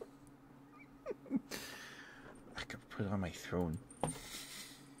 I could put it on my throne.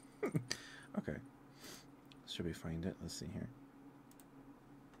 Okay. Should we find it? Let's see here.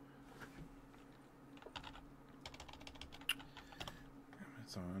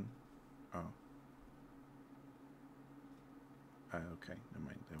 Amazon. Oh. Okay, never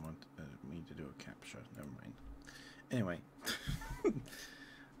mind. They want me to do a captcha. Never mind. Anyway.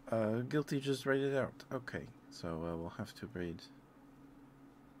 Guilty just read it out. Okay, so we'll have to raid.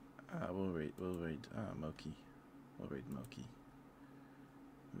 We'll raid Moki. We'll raid Moki.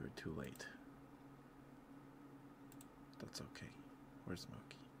 We were too late. That's okay. Where's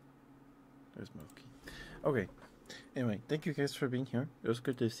Moki? There's Moki. Okay. Anyway, thank you guys for being here. It was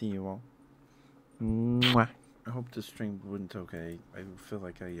good to see you all. Mwah. I hope the stream went okay. I feel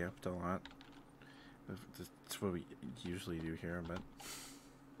like I yapped a lot. That's what we usually do here, but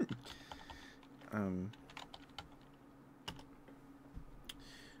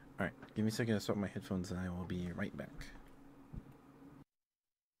alright, give me a second to swap my headphones and I will be right back.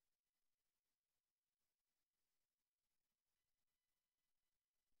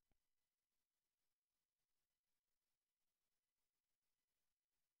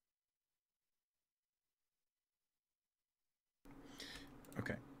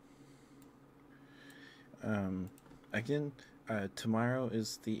 Again, tomorrow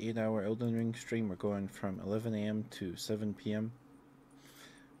is the 8-hour Elden Ring stream. We're going from 11 a.m. to 7 p.m.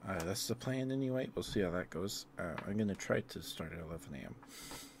 That's the plan anyway. We'll see how that goes. I'm going to try to start at 11 a.m.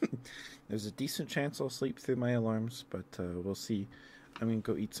 There's a decent chance I'll sleep through my alarms, but we'll see. I'm going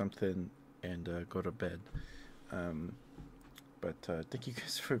to go eat something and go to bed. But thank you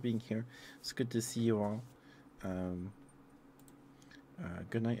guys for being here. It's good to see you all.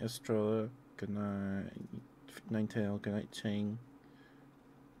 Good night, Estrella. Good night, Ninetale. Good night, Chang.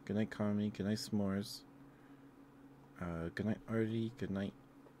 Good night, Kami. Good night, S'mores. Good night, Artie. Good night,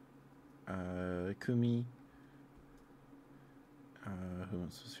 Kumi. Who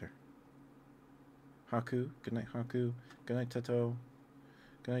else is here? Haku. Good night, Haku. Good night, Tato.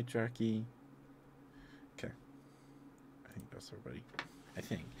 Good night, Jackie. Okay. I think that's everybody. I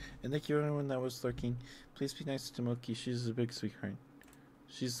think. And thank you everyone that was lurking. Please be nice to Moki. She's a big sweetheart.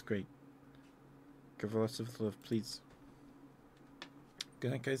 She's great. Give her lots of love, please.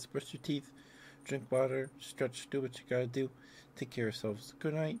 Good night, guys. Brush your teeth. Drink water. Stretch. Do what you gotta do. Take care of yourselves.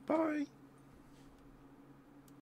 Good night. Bye.